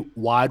predominantly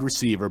wide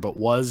receiver, but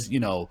was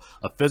a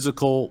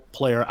physical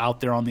player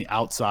out there on the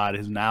outside.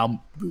 Is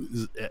now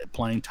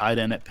playing tight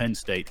end at Penn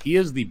State. He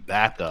is the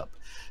backup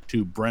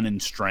to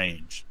Brennan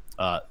Strange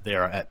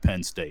there at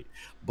Penn State,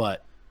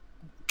 but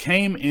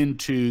came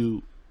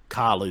into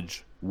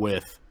college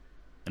with,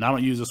 and I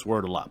don't use this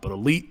word a lot, but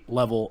elite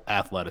level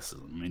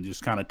athleticism. I mean,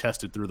 just kind of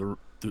tested through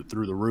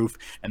the roof,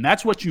 and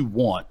that's what you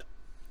want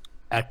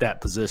at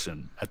that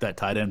position, at that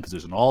tight end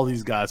position. All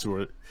these guys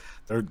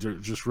they're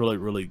just really,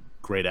 really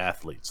great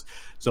athletes.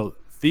 So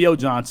Theo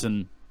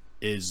Johnson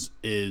is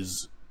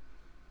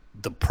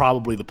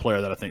probably the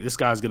player that I think this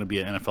guy's going to be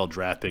an NFL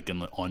draft pick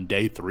on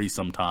day 3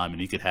 sometime, and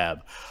he could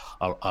have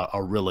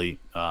a really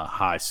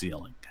high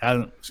ceiling.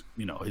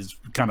 His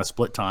kind of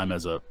split time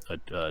as a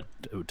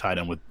tight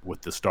end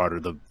with the starter,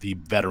 the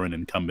veteran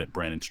incumbent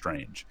Brandon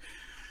Strange.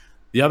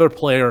 The other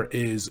player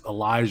is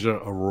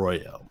Elijah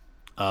Arroyo.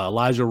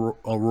 Elijah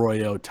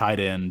Arroyo, tight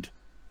end,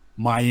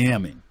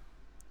 Miami.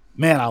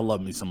 Man, I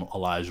love me some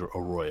Elijah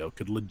Arroyo.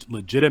 Could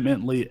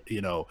legitimately,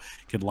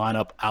 could line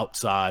up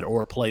outside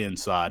or play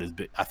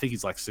inside. I think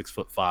he's like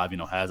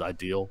 6'5". Has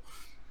ideal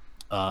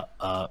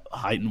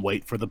height and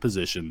weight for the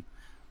position.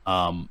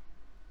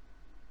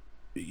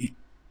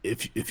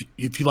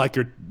 If you like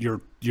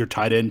your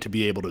tight end to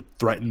be able to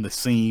threaten the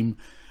seam,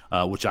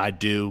 which I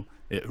do,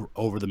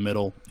 over the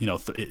middle,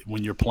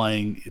 when you're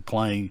playing,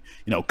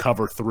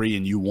 cover 3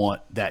 and you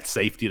want that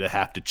safety to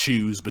have to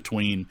choose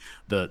between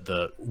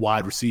the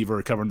wide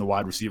receiver covering the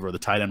wide receiver or the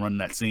tight end running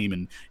that seam,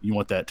 and you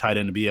want that tight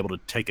end to be able to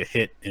take a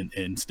hit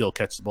and still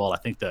catch the ball. I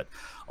think that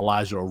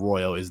Elijah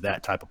Arroyo is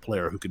that type of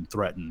player who can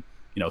threaten,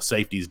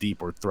 safeties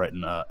deep or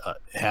threaten,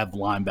 have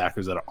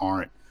linebackers that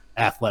aren't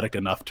athletic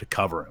enough to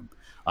cover him.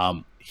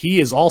 He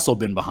has also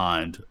been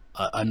behind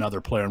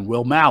another player in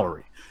Will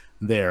Mallory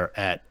there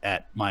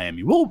at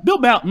Miami. Will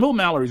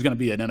Mallory is going to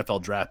be an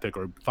NFL draft pick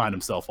or find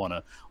himself on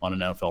an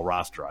NFL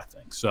roster, I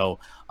think. So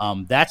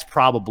that's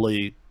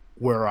probably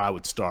where I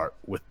would start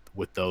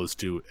with those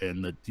two.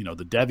 And the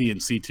Devian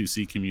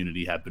C2C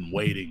community have been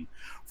waiting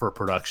for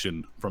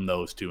production from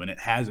those two, and it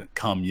hasn't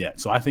come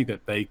yet. So I think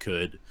that they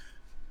could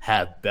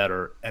have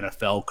better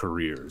NFL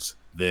careers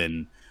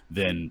than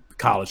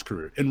college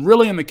career. And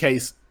really, in the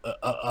case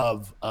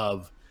of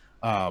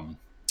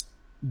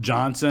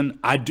Johnson,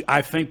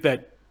 I think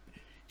that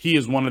he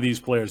is one of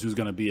these players who's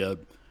going to be a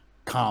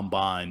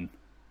combine,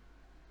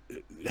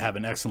 have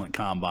an excellent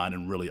combine,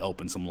 and really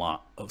open some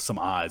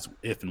eyes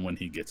if and when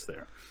he gets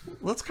there.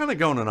 Let's kind of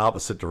go in an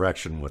opposite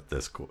direction with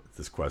this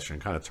question,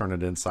 kind of turn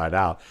it inside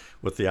out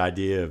with the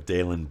idea of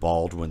Daylen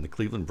Baldwin, the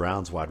Cleveland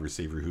Browns wide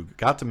receiver who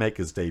got to make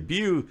his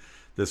debut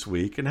this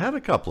week and had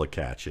a couple of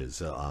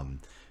catches.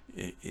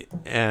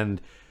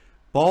 And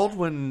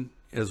Baldwin,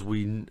 as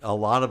a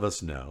lot of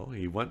us know,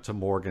 he went to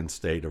Morgan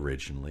State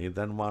originally,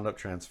 then wound up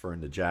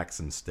transferring to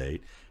Jackson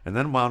State, and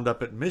then wound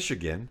up at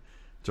Michigan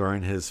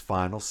during his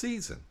final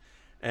season.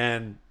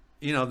 And,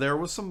 there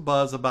was some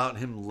buzz about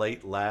him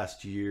late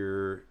last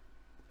year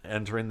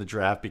entering the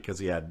draft because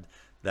he had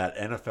that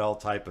NFL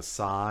type of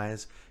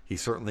size. He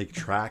certainly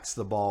tracks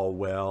the ball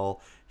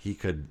well. He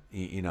could,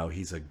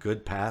 he's a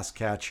good pass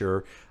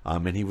catcher,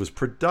 and he was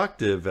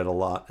productive at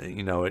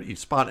at each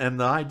spot. And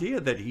the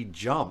idea that he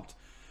jumped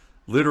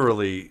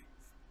literally,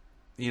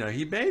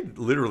 he made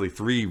literally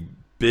 3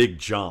 big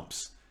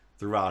jumps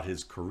throughout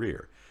his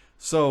career.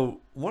 So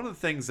one of the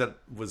things that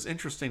was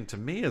interesting to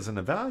me as an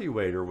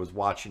evaluator was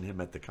watching him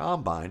at the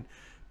combine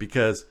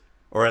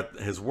or at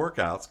his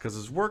workouts, because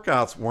his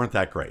workouts weren't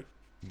that great.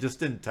 He just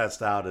didn't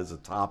test out as a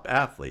top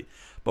athlete.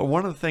 But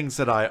one of the things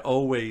that I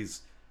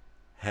always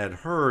had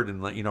heard,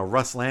 and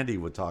Russ Landy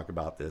would talk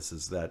about this,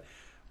 is that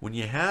when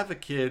you have a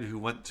kid who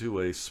went to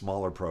a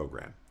smaller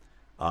program,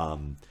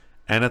 and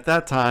at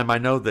that time, I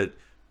know that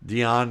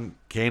Deion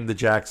came to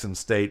Jackson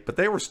State, but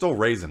they were still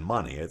raising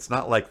money. It's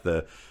not like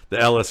the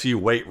LSU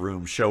weight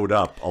room showed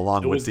up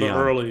along with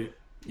Deion.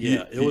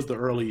 It was the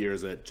early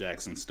years at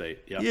Jackson State.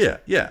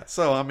 Yep. Yeah.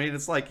 So,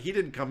 it's like he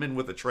didn't come in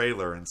with a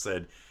trailer and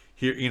said,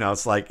 here,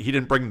 it's like he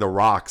didn't bring The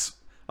Rock's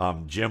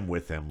gym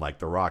with him, like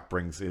The Rock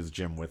brings his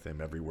gym with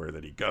him everywhere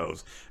that he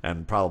goes,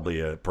 and probably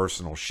a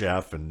personal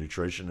chef and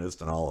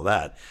nutritionist and all of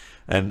that.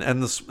 And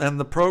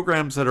the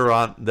programs that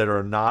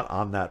are not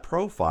on that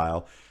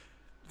profile,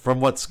 from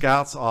what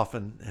scouts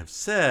often have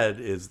said,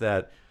 is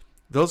that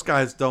those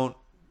guys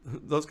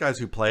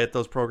who play at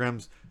those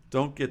programs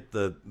don't get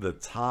the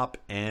top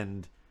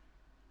end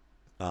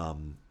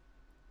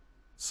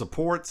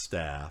support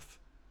staff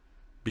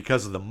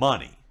because of the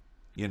money.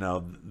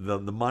 The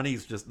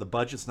money's just, the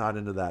budget's not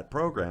into that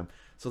program,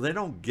 so they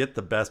don't get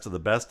the best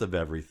of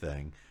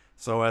everything.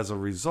 So as a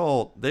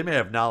result, they may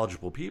have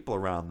knowledgeable people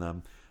around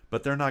them,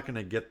 but they're not going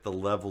to get the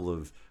level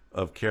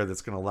of care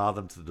that's going to allow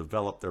them to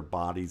develop their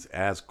bodies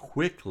as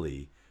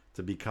quickly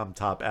to become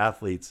top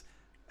athletes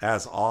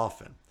as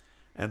often.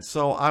 And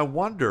so I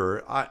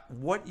wonder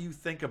what you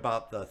think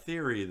about the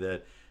theory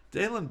that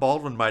Daylen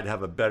Baldwin might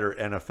have a better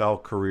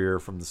NFL career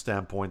from the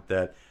standpoint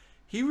that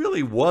he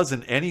really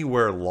wasn't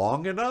anywhere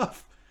long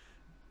enough.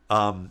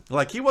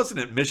 He wasn't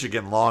at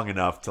Michigan long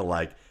enough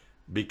to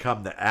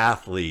become the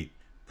athlete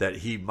that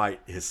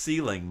his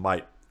ceiling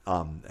might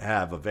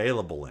have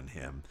available in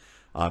him.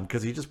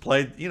 Because he just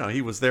played,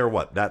 he was there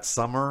that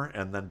summer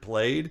and then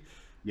played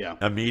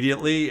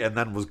immediately and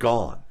then was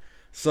gone.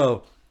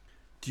 So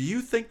do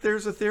you think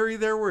there's a theory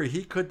there where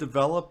he could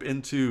develop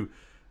into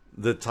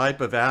the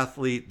type of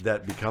athlete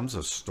that becomes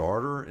a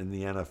starter in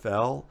the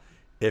NFL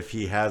if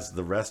he has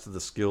the rest of the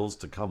skills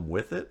to come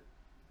with it?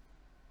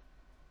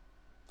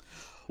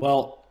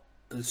 Well,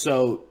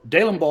 so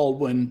Daylen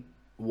Baldwin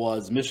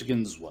was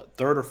Michigan's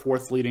third or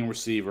fourth leading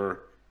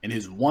receiver in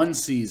his one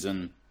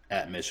season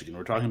at Michigan.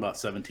 We're talking about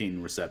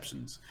 17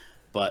 receptions,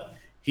 but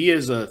he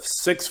is a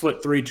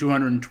 6'3",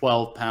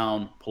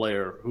 212-pound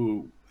player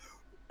who,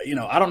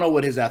 I don't know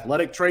what his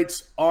athletic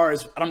traits are.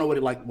 I don't know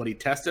what he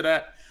tested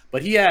at,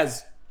 but he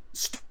has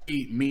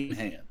mean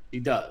hand. He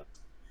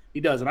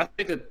does, and I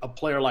think a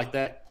player like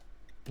that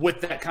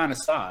with that kind of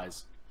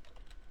size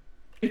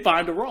can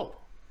find a role.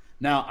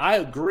 Now, I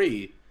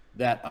agree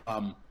that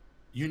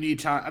you need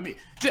time. I mean,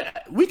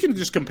 we can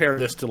just compare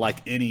this to like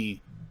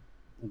any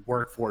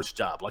workforce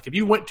job. Like if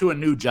you went to a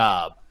new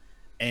job,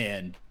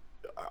 and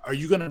are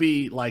you going to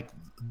be like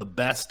the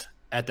best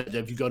at that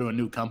if you go to a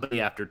new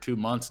company after 2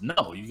 months?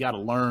 No, you got to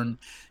learn,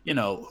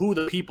 who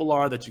the people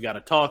are that you got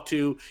to talk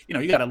to.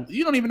 You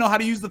don't even know how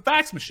to use the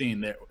fax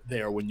machine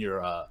there when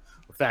you're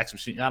fax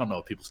machine. I don't know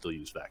if people still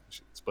use fax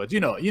machines, but you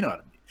know what I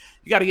mean.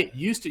 You got to get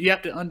used to. You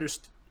have to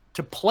understand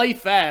to play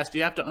fast.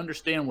 You have to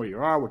understand where you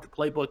are, what your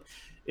playbook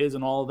is,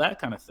 and all of that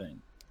kind of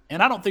thing.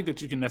 And I don't think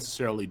that you can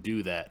necessarily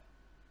do that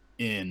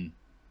in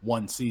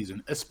one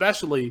season,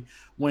 especially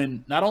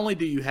when not only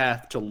do you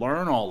have to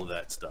learn all of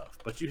that stuff,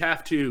 but you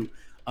have to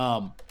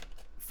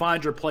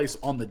find your place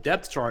on the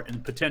depth chart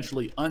and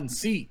potentially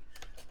unseat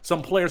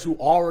some players who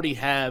already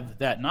have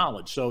that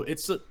knowledge. So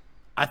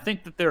I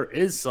think that there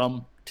is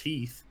some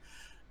teeth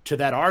to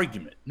that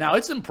argument. Now,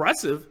 it's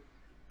impressive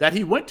that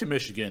he went to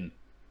Michigan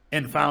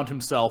and found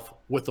himself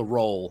with a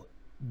role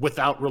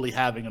without really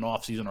having an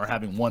offseason or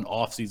having one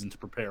offseason to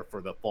prepare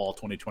for the fall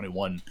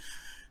 2021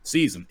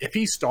 season. If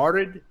he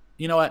started,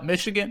 at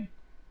Michigan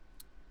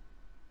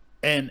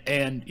and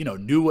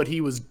knew what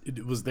he was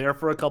there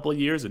for a couple of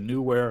years and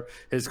knew where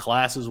his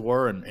classes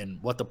were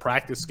and what the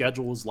practice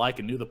schedule was like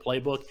and knew the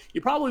playbook, he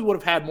probably would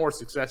have had more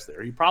success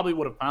there. He probably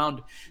would have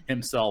found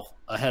himself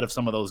ahead of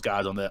some of those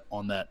guys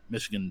on that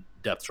Michigan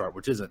depth chart,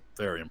 which isn't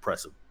very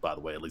impressive, by the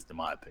way, at least in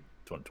my opinion,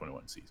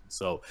 2021 season.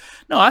 So,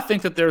 no, I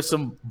think that there's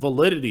some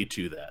validity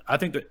to that. I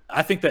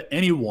think that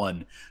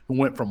anyone who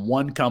went from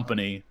one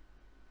company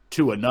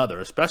to another,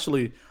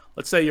 especially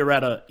let's say you're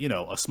at a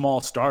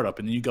small startup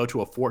and then you go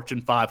to a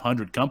Fortune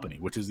 500 company,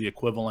 which is the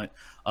equivalent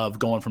of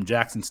going from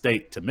Jackson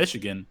State to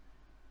Michigan,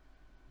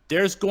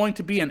 there's going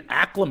to be an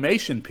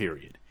acclimation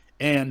period.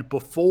 And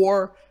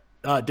before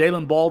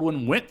Daylen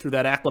Baldwin went through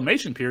that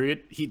acclimation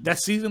period, that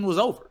season was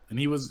over and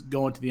he was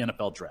going to the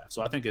NFL draft.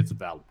 So I think it's a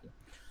valid point.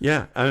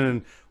 Yeah,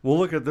 and we'll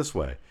look at it this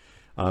way.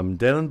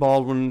 Daylen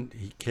Baldwin,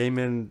 he came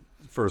in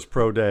for his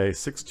pro day,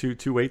 6'2",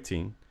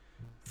 218,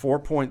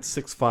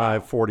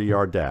 4.65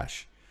 40-yard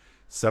dash.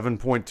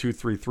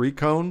 7.233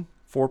 cone,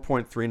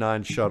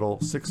 4.39 shuttle,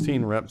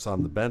 16 reps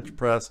on the bench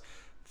press,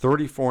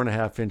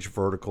 34.5-inch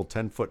vertical,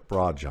 10-foot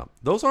broad jump.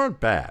 Those aren't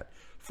bad.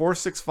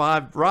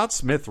 4.65. Rod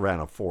Smith ran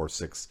a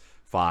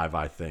 4.65,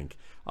 I think,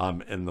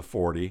 in the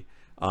 40.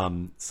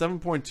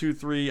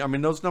 7.23. I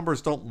mean, those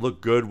numbers don't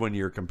look good when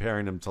you're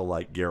comparing them to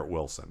like Garrett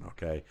Wilson,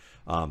 okay,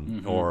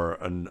 or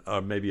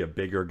maybe a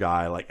bigger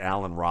guy like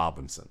Allen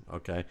Robinson,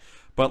 okay.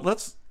 But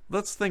let's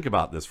think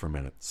about this for a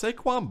minute.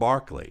 Saquon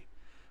Barkley,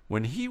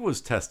 when he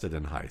was tested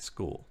in high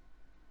school,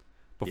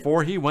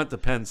 before he went to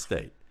Penn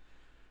State,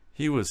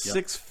 he was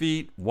 6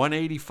 feet,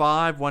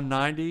 185,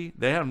 190.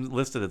 They have him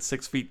listed at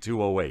 6 feet,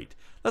 208.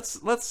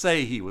 Let's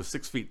say he was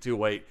 6 feet,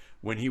 208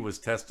 when he was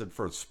tested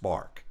for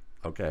Spark,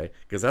 okay?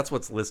 Because that's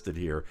what's listed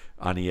here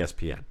on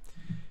ESPN.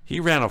 He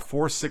ran a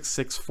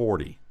 4.66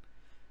 40.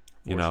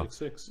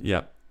 4.66.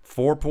 Yeah,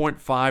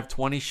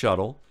 4.520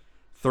 shuttle,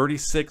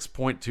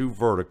 36.2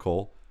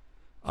 vertical.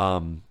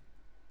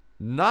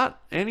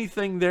 Not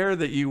anything there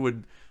that you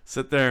would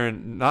sit there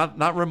and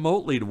not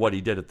remotely to what he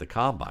did at the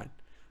combine.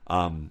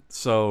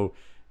 So,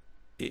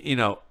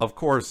 of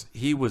course,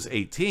 he was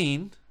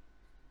 18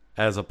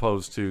 as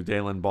opposed to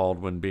Daylen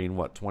Baldwin being,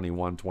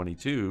 21,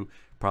 22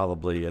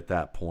 probably at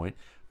that point.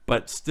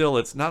 But still,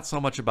 it's not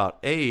so much about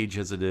age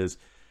as it is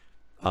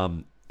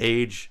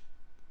age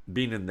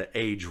being in the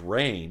age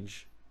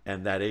range,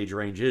 and that age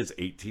range is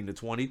 18 to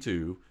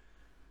 22,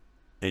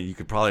 and you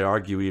could probably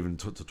argue even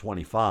to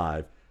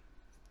 25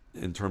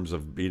 in terms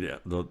of being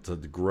to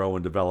grow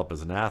and develop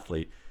as an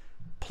athlete,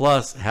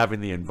 plus having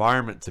the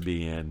environment to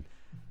be in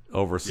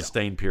over a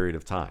sustained period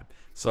of time.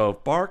 So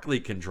if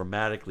Barkley can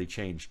dramatically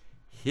change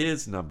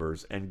his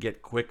numbers and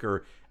get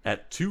quicker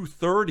at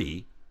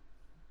 230,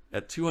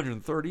 at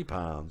 230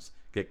 pounds,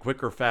 get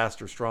quicker,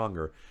 faster,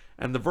 stronger,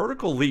 and the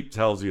vertical leap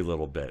tells you a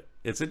little bit.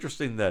 It's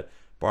interesting that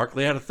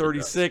Barkley had a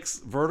 36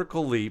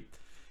 vertical leap,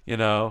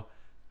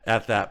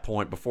 at that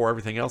point before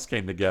everything else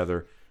came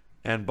together,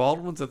 and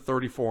Baldwin's at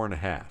 34 and a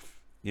half.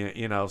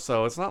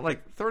 So it's not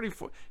like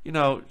 34.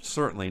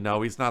 Certainly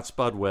no, he's not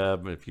Spud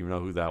Webb, if you know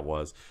who that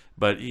was.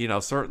 But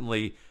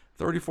certainly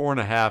 34 and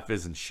a half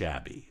isn't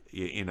shabby.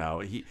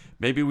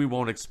 Maybe we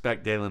won't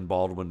expect Daylen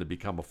Baldwin to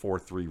become a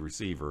 4.3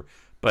 receiver,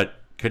 but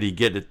could he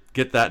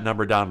get that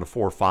number down to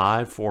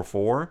 4.5,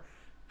 4.4?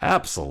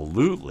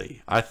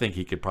 Absolutely. I think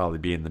he could probably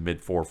be in the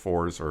mid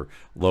 4.4s or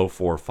low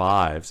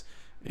 4.5s.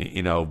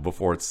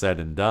 Before it's said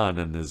and done,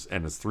 and his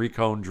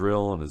 3-cone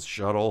drill and his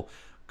shuttle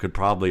could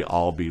probably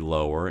all be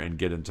lower and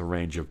get into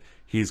range of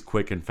he's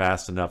quick and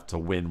fast enough to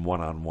win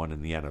one-on-one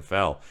in the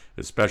NFL,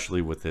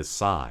 especially with his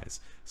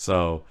size.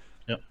 So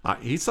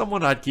he's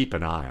someone I'd keep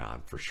an eye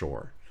on for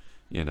sure.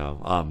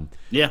 I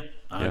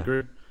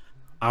agree.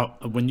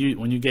 When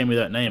you gave me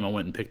that name, I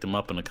went and picked him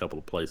up in a couple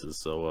of places.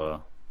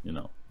 So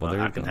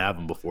I can have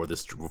him before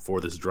this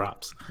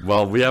drops.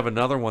 Well, we have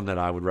another one that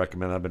I would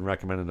recommend. I've been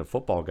recommending to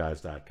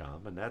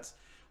footballguys.com, and that's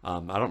I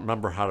don't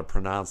remember how to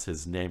pronounce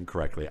his name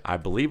correctly. I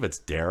believe it's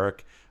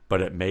Derek,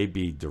 but it may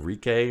be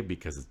Dareke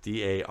because it's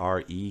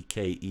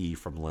Dareke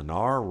from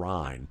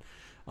Lennar-Rhyne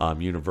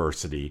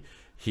University.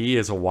 He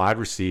is a wide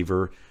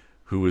receiver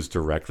who is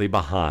directly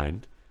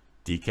behind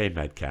DK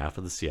Metcalf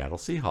of the Seattle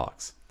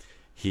Seahawks.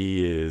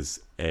 He is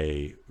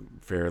a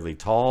fairly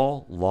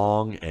tall,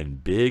 long,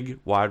 and big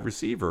wide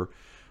receiver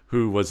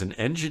who was an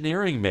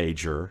engineering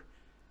major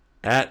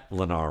at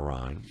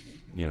Lennar-Rhyne,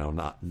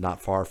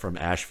 not far from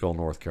Asheville,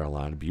 North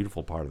Carolina,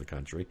 beautiful part of the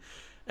country,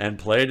 and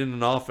played in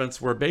an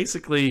offense where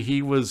basically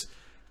he was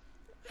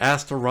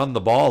asked to run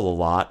the ball a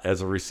lot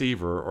as a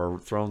receiver or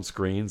thrown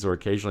screens or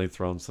occasionally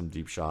thrown some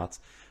deep shots.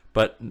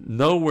 But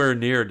nowhere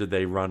near did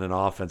they run an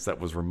offense that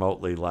was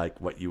remotely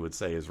like what you would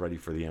say is ready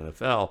for the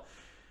NFL.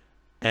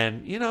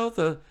 And,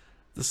 the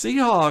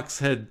Seahawks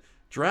had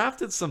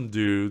drafted some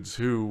dudes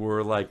who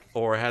were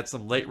or had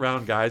some late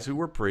round guys who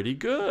were pretty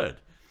good.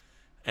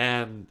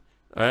 And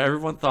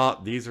everyone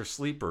thought these are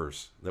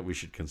sleepers that we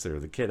should consider.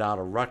 The kid out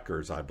of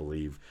Rutgers, I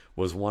believe,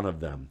 was one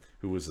of them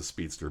who was a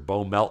speedster,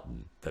 Bo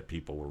Melton, that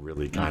people were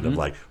really kind of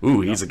like,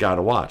 ooh, he's a guy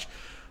to watch.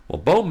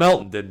 Well, Bo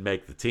Melton didn't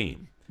make the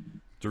team.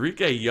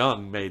 Dareke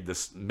Young made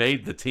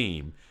the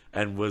team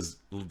and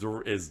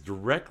is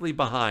directly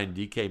behind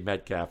DK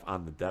Metcalf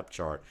on the depth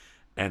chart.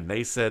 And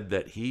they said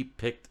that he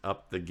picked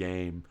up the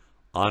game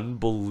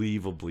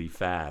unbelievably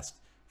fast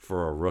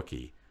for a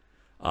rookie.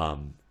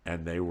 And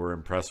they were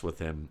impressed with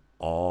him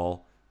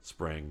all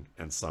spring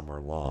and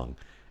summer long.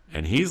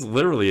 And he's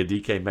literally a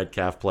DK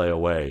Metcalf play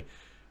away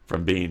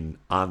from being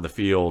on the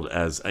field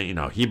as,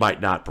 he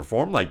might not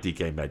perform like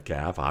DK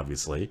Metcalf,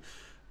 obviously.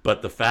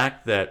 But the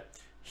fact that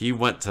he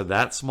went to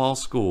that small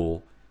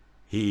school,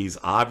 he's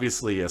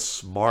obviously a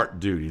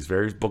smart dude. He's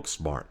very book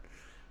smart.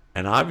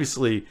 And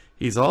obviously,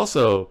 he's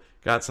also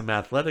got some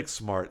athletic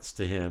smarts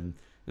to him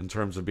in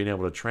terms of being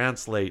able to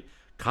translate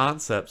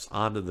concepts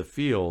onto the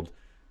field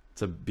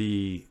to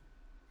be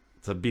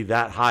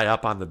that high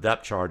up on the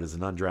depth chart as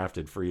an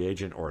undrafted free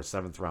agent or a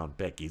 7th round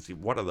pick. He's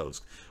one of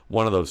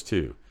those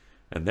two.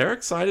 And they're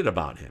excited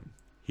about him.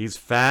 He's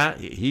fat.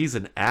 He's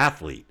an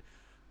athlete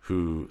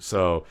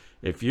so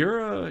if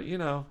you're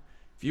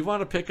if you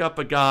want to pick up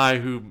a guy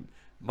who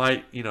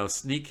might,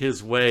 sneak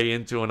his way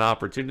into an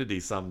opportunity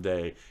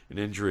someday, an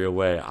injury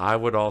away, I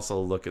would also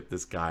look at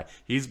this guy.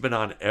 He's been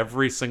on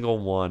every single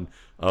one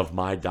of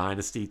my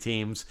dynasty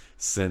teams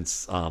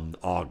since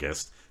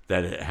August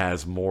that it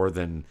has more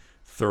than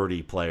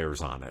 30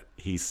 players on it.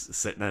 He's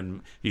sitting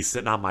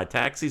on my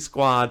taxi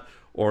squad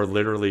or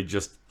literally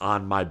just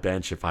on my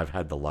bench if I've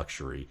had the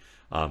luxury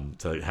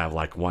to have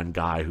one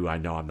guy who I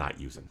know I'm not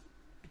using.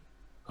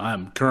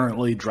 I'm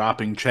currently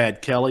dropping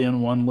Chad Kelly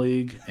in one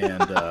league,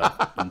 and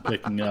I'm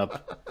picking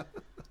up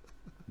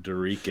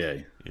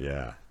Dareke.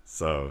 Yeah,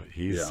 so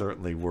he's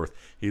certainly worth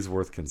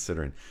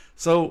considering.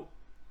 So,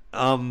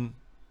 one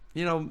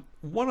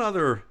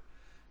other,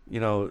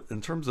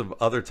 in terms of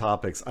other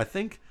topics, I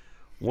think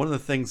one of the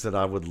things that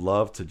I would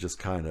love to just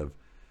kind of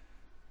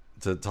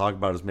to talk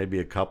about is maybe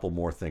a couple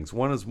more things.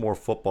 One is more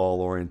football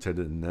oriented,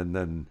 and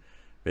then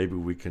maybe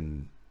we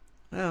can.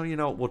 Well,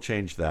 we'll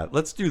change that.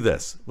 Let's do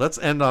this. Let's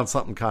end on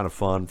something kind of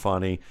fun,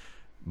 funny.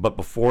 But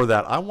before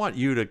that, I want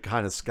you to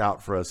kind of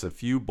scout for us a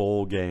few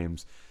bowl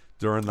games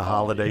during the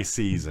holiday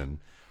season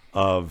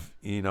of,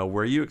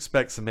 where you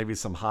expect maybe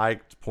some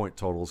high point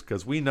totals.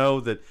 Because we know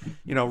that,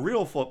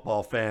 real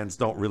football fans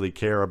don't really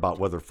care about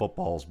whether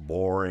football's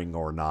boring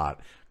or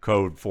not.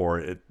 Code for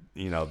it,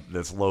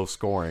 that's low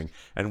scoring.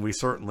 And we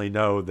certainly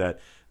know that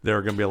there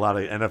are going to be a lot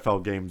of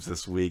NFL games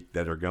this week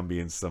that are going to be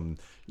in some,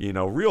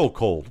 real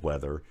cold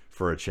weather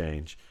for a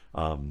change.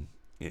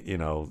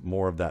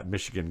 More of that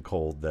Michigan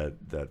cold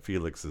that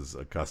Felix is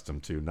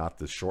accustomed to, not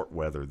the short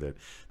weather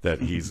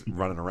that he's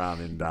running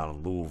around down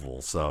in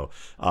Louisville. So,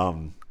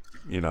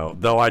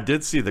 though I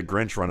did see the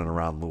Grinch running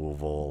around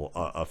Louisville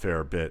a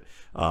fair bit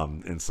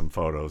in some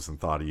photos and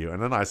thought of you.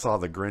 And then I saw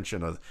the Grinch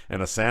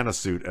in a Santa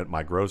suit at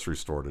my grocery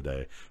store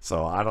today.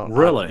 So I don't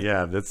really.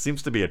 That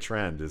seems to be a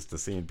trend, is to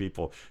seeing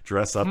people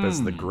dress up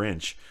as the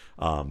Grinch.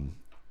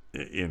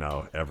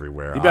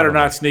 Everywhere. You better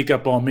not sneak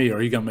up on me, or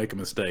you're gonna make a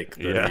mistake.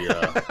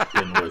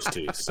 In those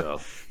two.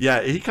 So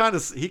yeah, he kind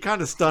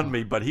of stunned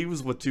me, but he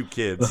was with 2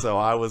 kids, so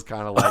I was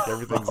kind of like,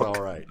 everything's all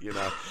right.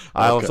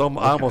 I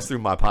almost threw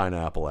my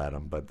pineapple at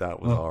him, but that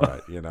was all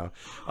right.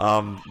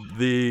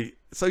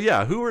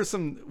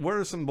 What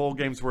are some bowl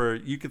games where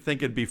you could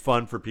think it'd be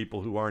fun for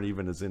people who aren't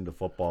even as into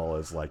football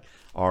as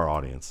our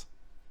audience?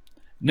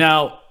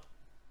 Now,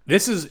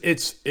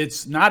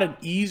 it's not an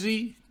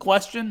easy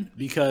question,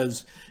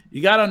 because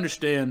you got to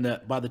understand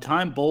that by the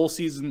time bowl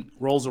season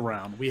rolls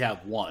around, we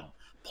have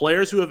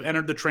players who have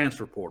entered the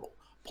transfer portal,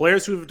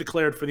 players who have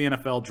declared for the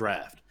NFL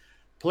draft,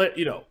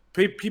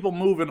 people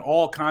move in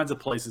all kinds of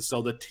places.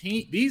 So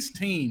these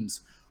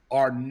teams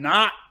are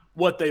not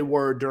what they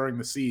were during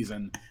the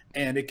season,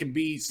 and it can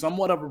be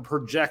somewhat of a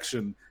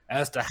projection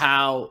as to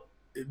how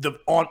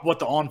what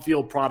the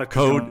on-field product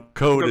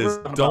code is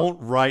don't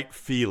write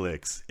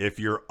Felix if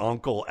your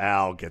Uncle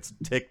Al gets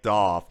ticked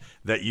off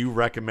that you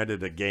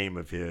recommended a game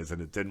of his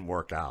and it didn't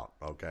work out.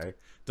 Okay,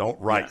 don't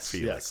write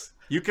Felix.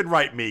 You can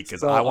write me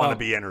because So, I want to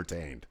be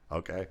entertained.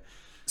 Okay.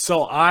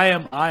 So I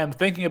am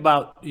thinking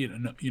about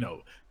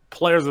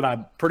players that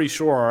I'm pretty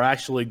sure are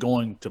actually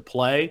going to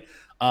play.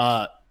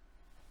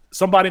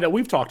 Somebody that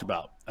we've talked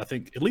about, I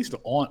think at least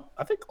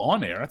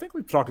on air. I think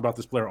we've talked about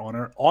this player on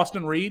air,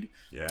 Austin Reed,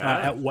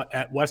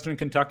 at Western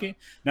Kentucky.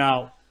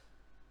 Now,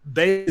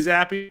 Bailey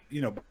Zappi,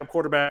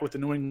 quarterback with the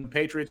New England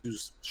Patriots,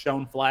 who's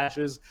shown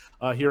flashes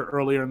here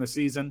earlier in the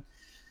season.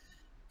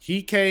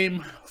 He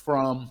came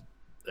from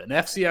an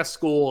FCS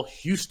school,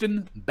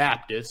 Houston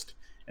Baptist,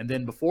 and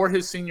then before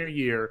his senior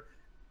year,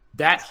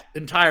 that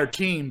entire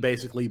team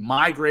basically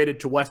migrated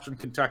to Western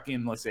Kentucky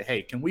and let's say,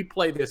 hey, can we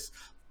play this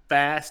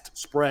fast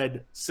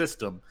spread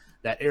system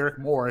that Eric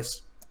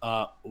Morris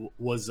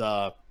was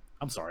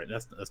I'm sorry,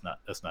 that's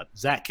not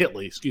Zach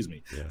Kitley, excuse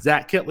me. Yeah.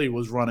 Zach Kitley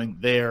was running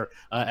there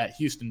at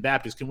Houston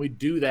Baptist. Can we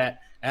do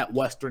that at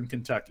Western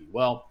Kentucky?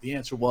 Well, the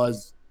answer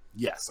was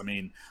yes. I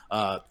mean,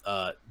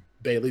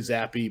 Bailey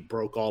Zappi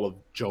broke all of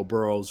Joe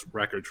Burrow's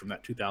records from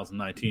that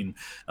 2019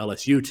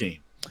 LSU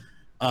team.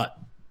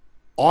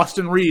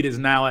 Austin Reed is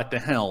now at the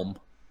helm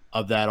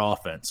of that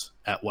offense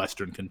at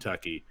Western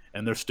Kentucky,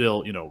 and they're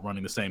still,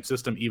 running the same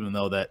system, even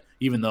though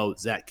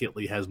Zach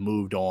Kitley has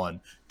moved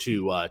on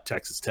to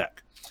Texas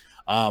Tech.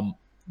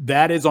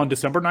 That is on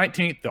December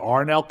 19th, the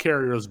R+L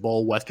Carriers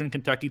Bowl. Western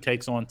Kentucky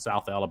takes on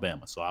South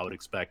Alabama. So I would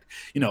expect,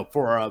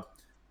 for a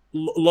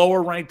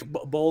lower ranked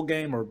bowl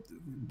game or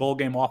bowl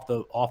game off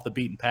the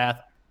beaten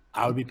path,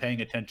 I would be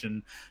paying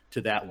attention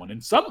to that one.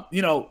 And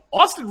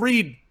Austin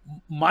Reed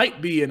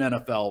might be an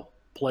NFL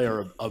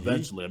player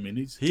eventually.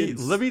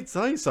 Let me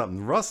tell you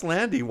something. Russ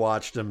Landy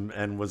watched him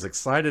and was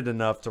excited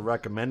enough to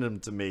recommend him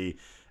to me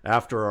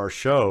after our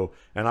show,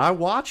 and I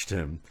watched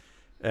him,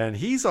 and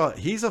he's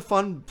a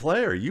fun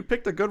player. You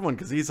picked a good one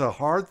because he's a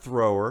hard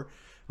thrower.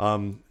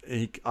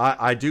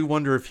 I do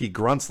wonder if he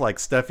grunts like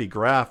Steffi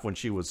Graf when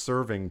she was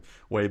serving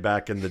way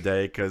back in the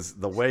day, because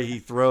the way he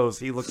throws,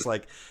 he looks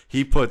like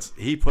he puts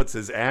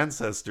his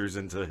ancestors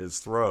into his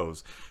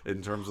throws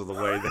in terms of the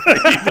way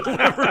that he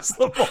delivers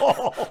the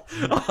ball.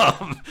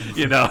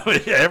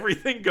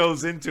 Everything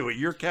goes into it.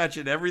 You're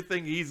catching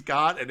everything he's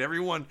got and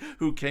everyone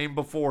who came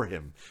before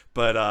him.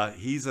 But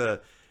he's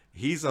a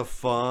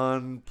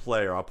fun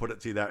player. I'll put it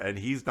to you that, and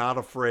he's not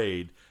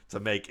afraid to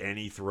make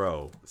any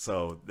throw,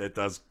 so it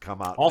does come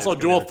out. Also,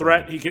 dual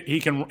threat. He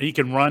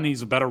can run.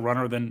 He's a better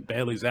runner than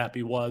Bailey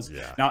Zappi was.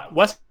 Yeah. Now,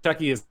 West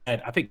Kentucky has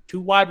had, I think,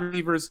 2 wide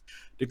receivers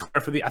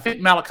declared for I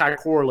think Malachi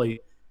Corley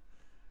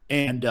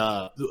and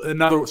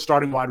another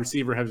starting wide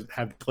receiver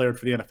have declared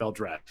for the NFL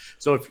draft.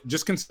 So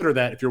just consider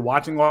that if you're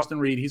watching Austin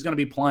Reed, he's going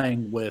to be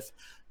playing with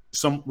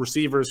some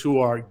receivers who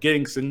are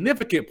getting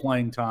significant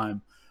playing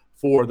time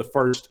for the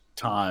first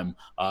time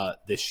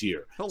this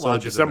year. So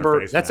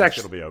December, that's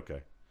actually it'll be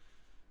okay.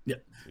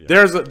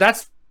 Yeah.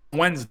 That's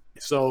Wednesday.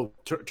 So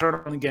turn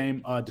on the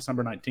game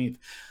December 19th.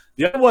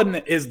 The other one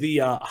is the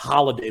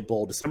Holiday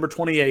Bowl, December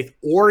 28th,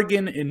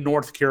 Oregon in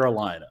North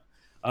Carolina.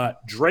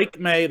 Drake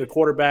May, the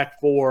quarterback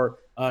for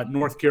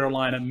North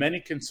Carolina, many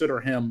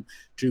consider him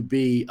to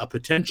be a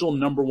potential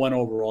number 1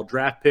 overall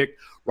draft pick,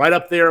 right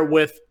up there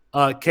with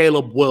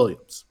Caleb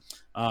Williams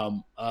for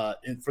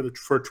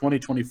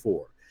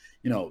 2024.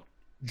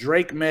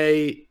 Drake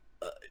May,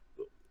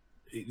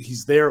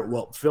 he's there.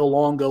 Well, Phil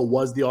Longo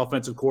was the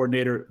offensive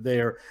coordinator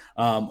there.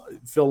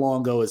 Phil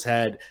Longo has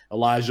had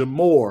Elijah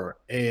Moore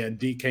and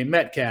DK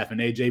Metcalf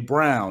and A.J.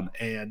 Brown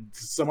and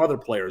some other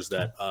players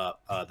that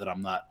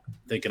I'm not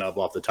thinking of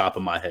off the top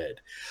of my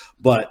head.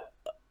 But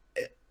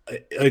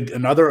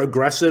another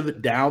aggressive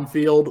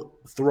downfield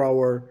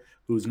thrower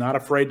who's not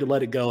afraid to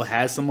let it go,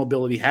 has some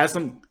ability, has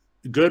some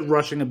good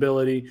rushing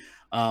ability,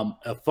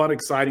 a fun,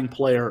 exciting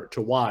player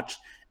to watch.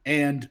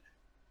 And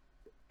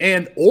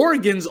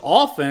Oregon's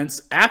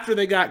offense, after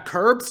they got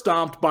curb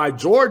stomped by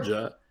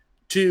Georgia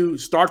to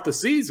start the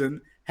season,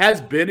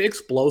 has been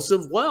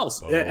explosive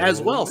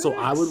as well. So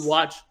I would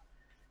watch.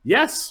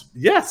 Yes,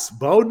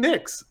 Bo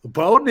Nix.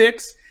 Bo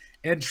Nix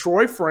and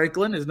Troy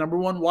Franklin is number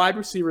 1 wide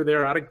receiver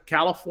there out of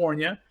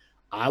California.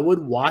 I would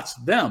watch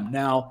them.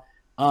 Now,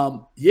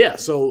 now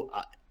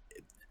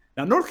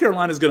North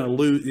Carolina is going to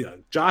lose.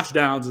 Josh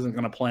Downs isn't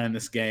going to play in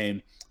this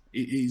game.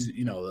 He's,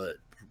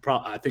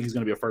 I think he's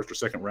going to be a first or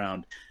second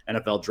round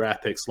NFL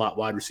draft pick, slot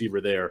wide receiver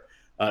there.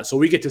 So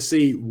we get to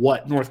see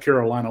what North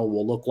Carolina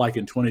will look like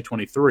in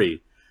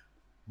 2023.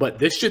 But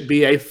this should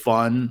be a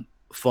fun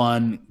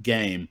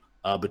game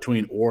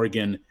between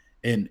Oregon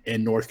and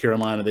North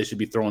Carolina. They should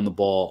be throwing the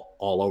ball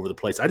all over the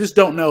place. I just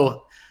don't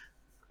know.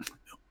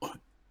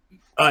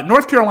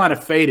 North Carolina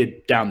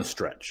faded down the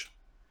stretch.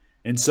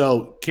 And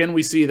so can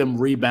we see them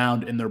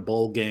rebound in their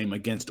bowl game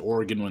against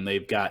Oregon when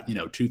they've got,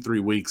 2-3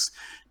 weeks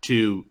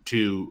to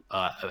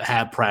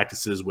have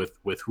practices with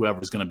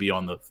whoever's going to be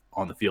on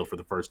the field for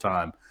the first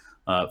time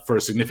for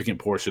a significant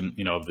portion,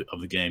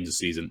 of the games this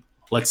season?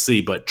 Let's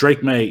see. But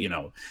Drake May,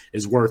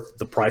 is worth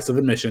the price of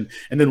admission.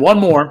 And then one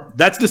more,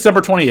 that's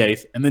December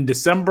 28th, and then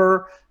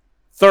December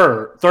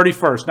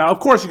 31st. Now, of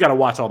course, you got to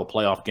watch all the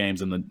playoff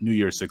games and the New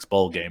Year's Six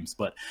bowl games,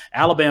 but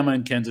Alabama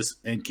and Kansas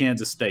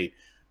State.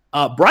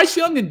 Bryce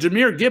Young and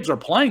Jahmyr Gibbs are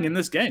playing in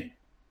this game.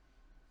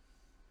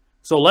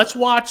 So let's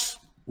watch,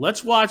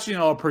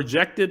 a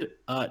projected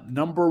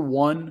number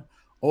 1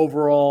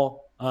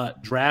 overall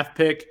draft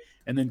pick.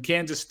 And then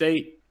Kansas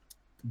State,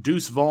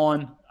 Deuce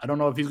Vaughn. I don't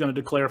know if he's going to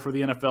declare for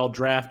the NFL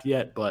draft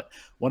yet, but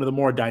one of the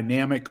more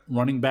dynamic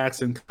running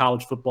backs in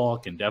college football,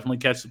 can definitely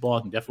catch the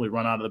ball, can definitely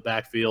run out of the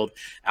backfield.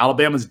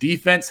 Alabama's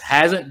defense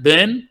hasn't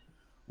been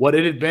what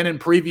it had been in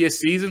previous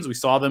seasons. We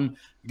saw them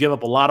give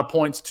up a lot of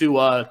points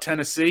to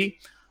Tennessee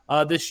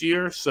this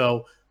year.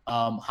 So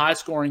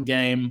high-scoring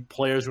game.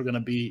 Players are going to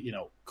be,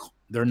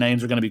 their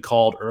names are going to be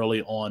called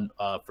early on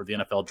for the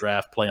NFL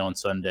draft, play on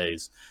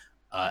Sundays.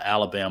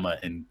 Alabama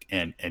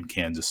and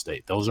Kansas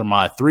State. Those are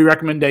my 3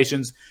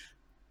 recommendations.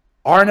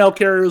 R+L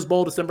Carriers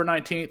Bowl, December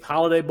 19th,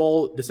 Holiday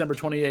Bowl, December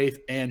 28th,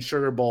 and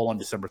Sugar Bowl on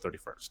December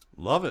 31st.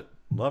 Love it.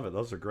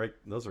 Those are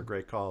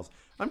great calls.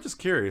 I'm just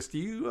curious,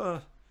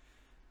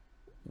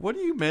 what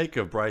do you make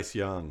of Bryce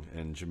Young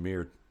and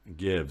Jahmyr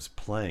Gibbs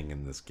playing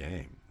in this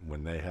game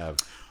when they have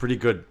pretty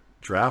good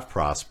draft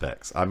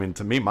prospects? I mean,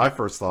 to me, my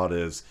first thought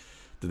is,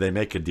 did they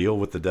make a deal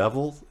with the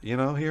devil,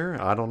 here?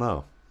 I don't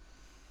know.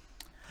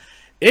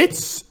 You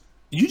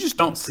just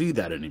don't see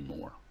that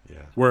anymore.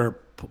 Yeah. Where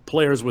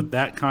players with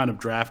that kind of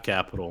draft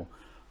capital,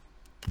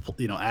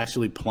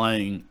 actually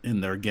playing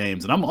in their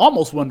games. And I'm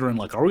almost wondering,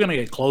 are we going to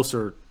get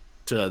closer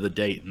to the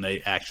date and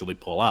they actually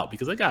pull out?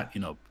 Because they got,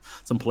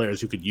 some players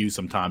who could use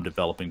some time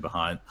developing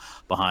behind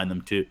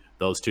them too.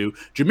 Those two.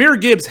 Jahmyr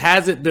Gibbs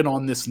hasn't been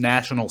on this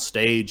national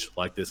stage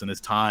like this in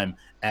his time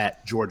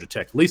at Georgia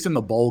Tech, at least in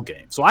the bowl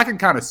game. So I can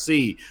kind of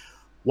see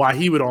why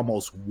he would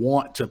almost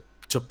want to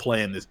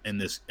play in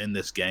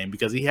this game,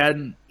 because he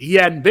hadn't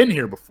been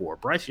here before.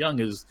 Bryce Young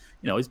is,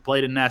 he's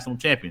played in national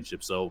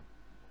championships. So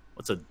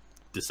what's a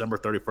December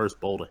 31st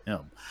bowl to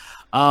him?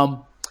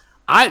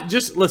 I've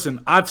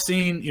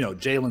seen,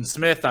 Jalen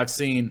Smith, I've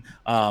seen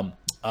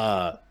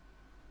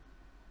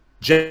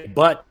Jay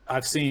Butt,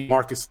 I've seen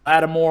Marcus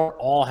Lattimore,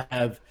 all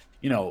have,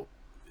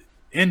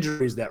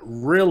 injuries that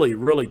really,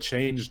 really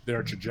changed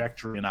their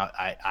trajectory. And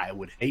I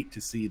would hate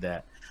to see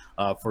that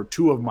for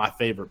 2 of my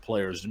favorite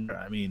players.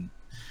 I mean,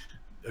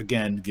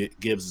 again,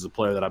 Gibbs is a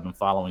player that I've been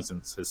following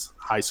since his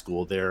high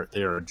school there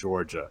in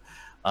Georgia.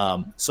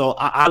 So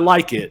I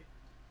like it.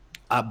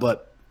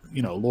 But,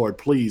 Lord,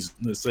 please,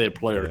 let's say a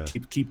player,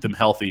 keep them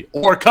healthy.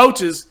 Or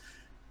coaches,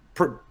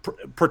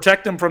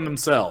 protect them from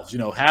themselves.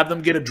 Have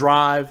them get a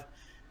drive.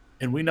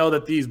 And we know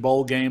that these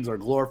bowl games are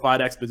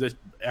glorified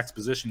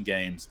exposition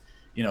games.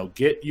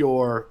 Get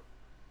your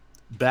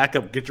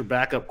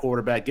backup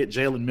quarterback, get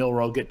Jalen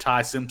Milroe, get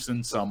Ty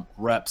Simpson some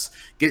reps,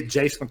 get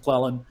Jace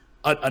McClellan,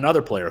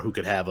 another player who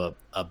could have a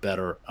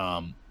better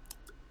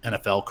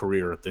NFL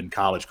career than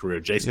college career.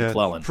 Jason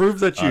McClellan. Prove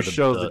that you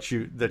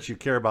that you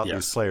care about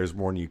these players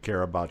more than you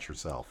care about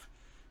yourself.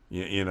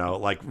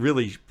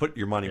 Really put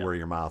your money where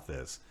your mouth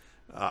is.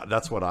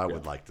 That's what I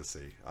would like to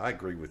see. I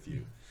agree with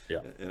you. Yeah.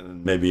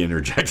 And maybe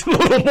interject a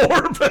little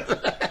more, but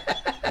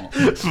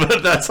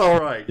that's all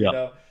right.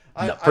 Yeah.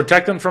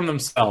 Protect them from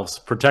themselves.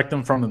 Protect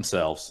them from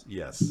themselves.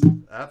 Yes,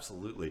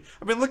 absolutely.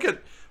 I mean, look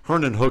at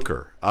Hendon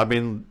Hooker. I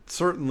mean,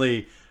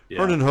 certainly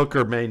Hendon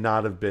Hooker may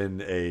not have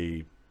been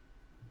a,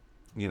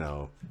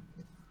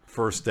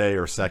 first day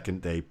or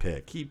second day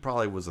pick. He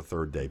probably was a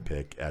third day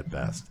pick at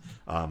best,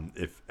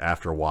 if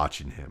after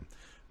watching him.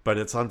 But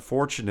it's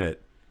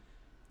unfortunate.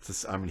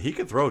 He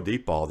could throw a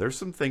deep ball. There's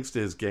some things to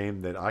his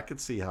game that I could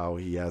see how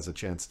he has a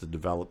chance to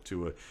develop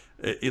to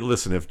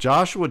listen, if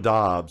Joshua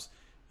Dobbs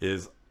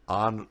is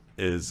on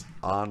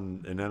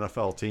an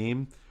NFL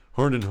team,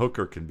 Hendon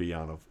Hooker can be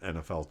on an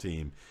NFL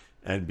team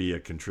and be a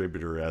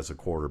contributor as a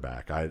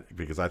quarterback.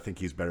 Because I think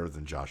he's better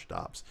than Josh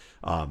Dobbs.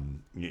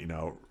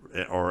 Or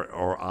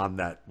on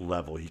that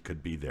level he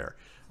could be there.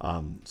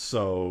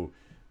 So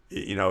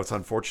it's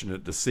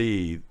unfortunate to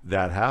see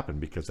that happen,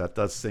 because that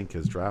does sink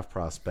his draft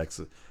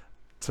prospects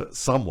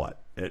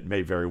somewhat. It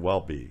may very well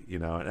be,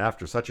 and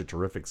after such a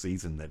terrific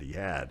season that he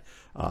had,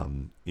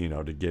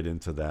 to get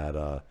into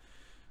that,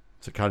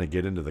 to kind of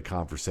get into the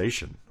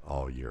conversation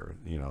all year,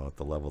 at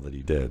the level that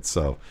he did.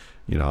 So,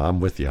 I'm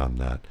with you on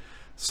that.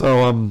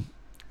 So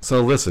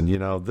listen,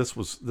 this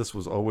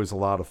was always a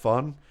lot of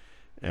fun.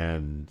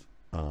 And,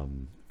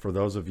 for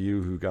those of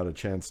you who got a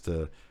chance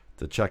to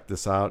check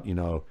this out,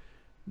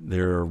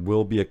 there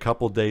will be a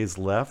couple days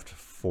left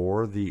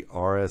for the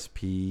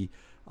RSP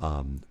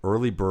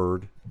early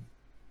bird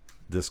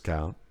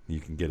discount. You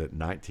can get it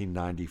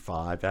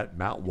 $19.95 at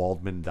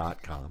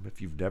mountwaldman.com.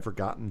 If you've never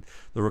gotten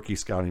the rookie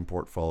scouting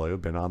portfolio,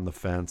 been on the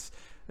fence,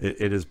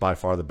 it is by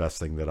far the best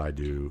thing that I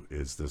do,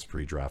 is this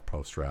pre-draft,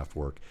 post-draft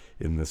work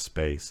in this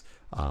space.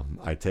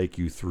 I take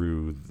you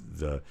through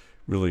the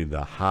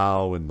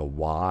how and the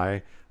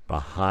why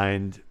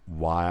behind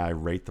why I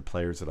rate the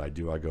players that I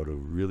do. I go to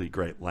really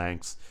great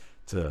lengths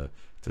to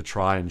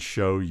try and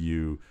show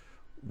you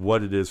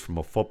what it is from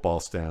a football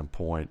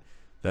standpoint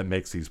that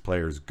makes these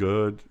players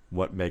good,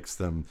 what makes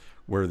them,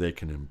 where they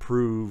can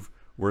improve,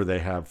 where they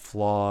have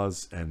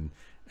flaws, and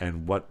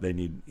what they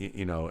need,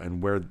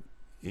 and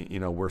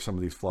where some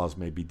of these flaws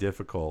may be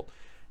difficult.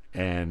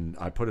 and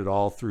I put it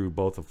all through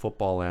both a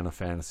football and a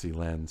fantasy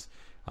lens.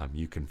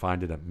 You can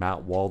find it at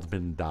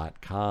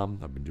mattwaldman.com.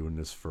 I've been doing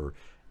this for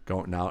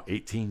going now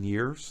 18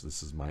 years.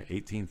 This is my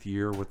 18th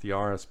year with the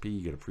RSP.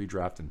 You get a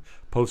pre-draft and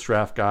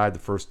post-draft guide. The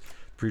first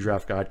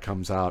pre-draft guide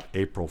comes out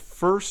April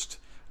 1st.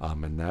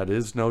 And that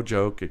is no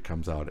joke. It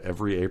comes out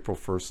every April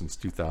 1st since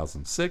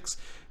 2006.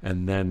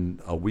 And then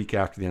a week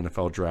after the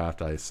NFL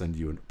draft, I send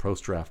you a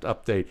post-draft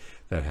update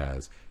that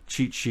has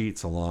cheat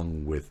sheets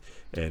along with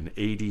an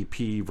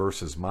ADP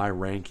versus my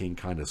ranking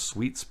kind of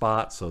sweet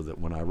spot, so that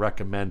when I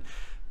recommend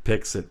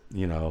picks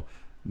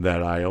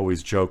that I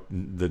always joke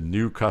the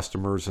new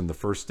customers in the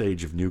first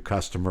stage of new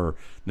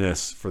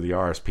customerness for the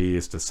RSP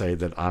is to say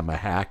that I'm a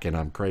hack and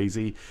I'm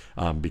crazy,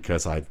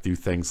 because I do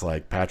things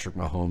like Patrick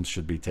Mahomes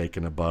should be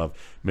taken above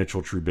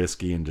Mitchell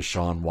Trubisky and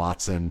Deshaun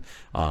Watson,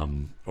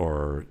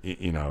 or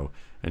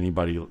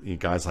anybody,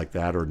 guys like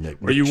that, or Nick.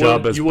 Or you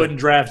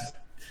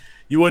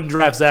wouldn't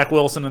draft Zach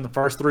Wilson in the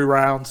first 3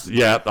 rounds.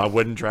 Yeah, I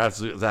wouldn't draft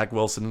Zach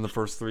Wilson in the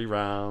first 3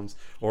 rounds.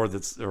 Or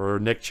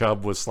Nick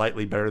Chubb was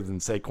slightly better than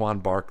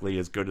Saquon Barkley,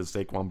 as good as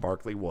Saquon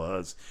Barkley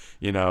was.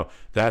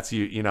 That's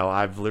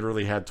I've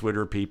literally had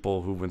Twitter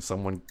people who, when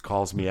someone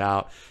calls me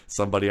out,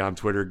 somebody on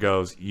Twitter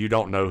goes, "You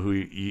don't know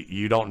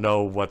you don't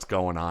know what's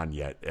going on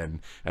yet." And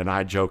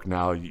I joke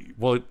now,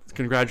 well,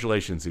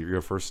 congratulations at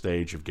your first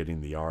stage of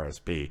getting the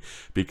RSP,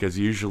 because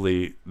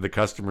usually the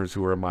customers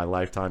who are my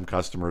lifetime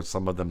customers,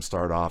 some of them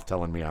start off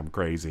telling me I'm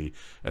crazy,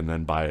 and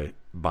then by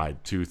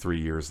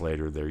 2-3 years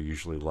later, they're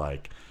usually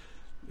like,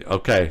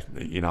 okay,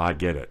 I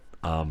get it.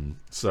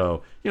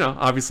 So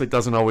obviously it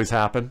doesn't always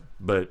happen,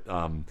 but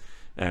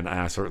and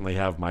I certainly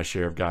have my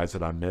share of guys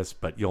that I miss,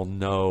 but you'll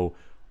know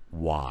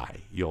why.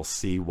 You'll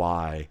see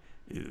why.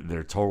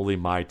 They're totally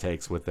my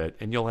takes with it,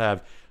 and you'll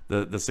have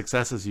the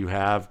successes you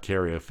have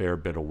carry a fair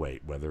bit of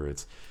weight, whether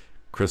it's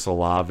Chris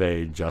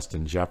Olave,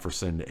 Justin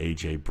Jefferson,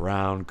 AJ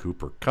Brown,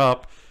 Cooper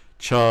Kupp,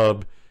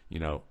 Chubb,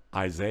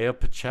 Isaiah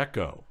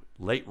Pacheco,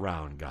 late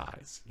round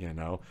guys,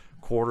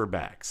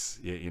 quarterbacks,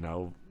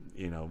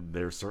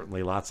 there's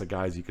certainly lots of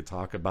guys you could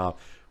talk about,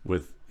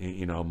 with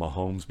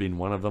Mahomes being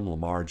one of them,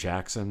 Lamar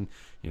Jackson.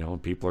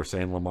 People are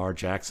saying Lamar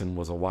Jackson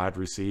was a wide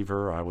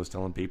receiver. I was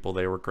telling people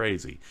they were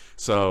crazy.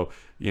 So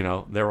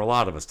there were a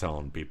lot of us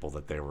telling people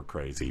that they were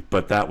crazy,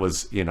 but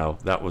those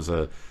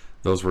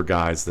were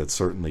guys that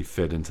certainly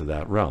fit into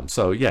that realm.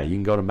 So yeah, you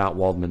can go to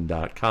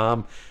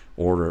mattwaldman.com,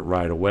 order it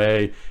right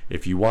away.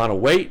 If you want to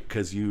wait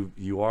because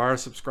you are a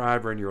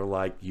subscriber and you're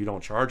like, you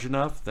don't charge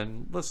enough,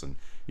 then listen,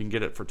 you can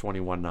get it for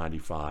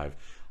 $21.95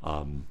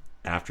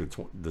 after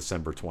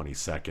December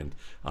 22nd,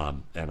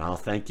 and I'll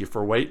thank you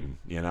for waiting.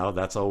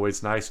 That's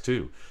always nice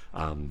too.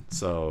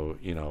 So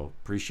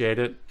appreciate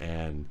it,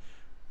 and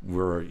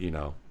we're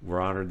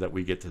honored that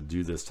we get to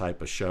do this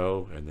type of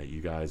show and that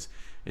you guys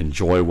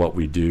enjoy what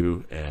we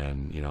do.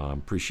 And I'm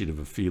appreciative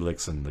of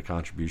Felix and the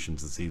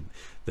contributions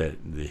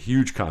the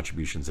huge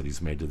contributions that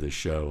he's made to this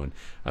show. And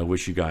I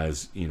wish you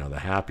guys the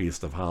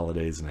happiest of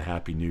holidays and a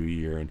happy new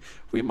year. And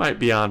we might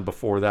be on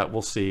before that.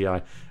 We'll see.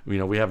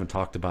 We haven't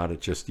talked about it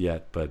just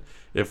yet, but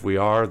if we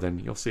are, then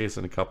you'll see us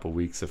in a couple of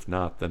weeks. If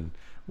not, then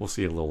we'll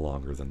see a little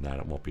longer than that.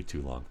 It won't be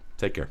too long.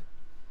 Take care.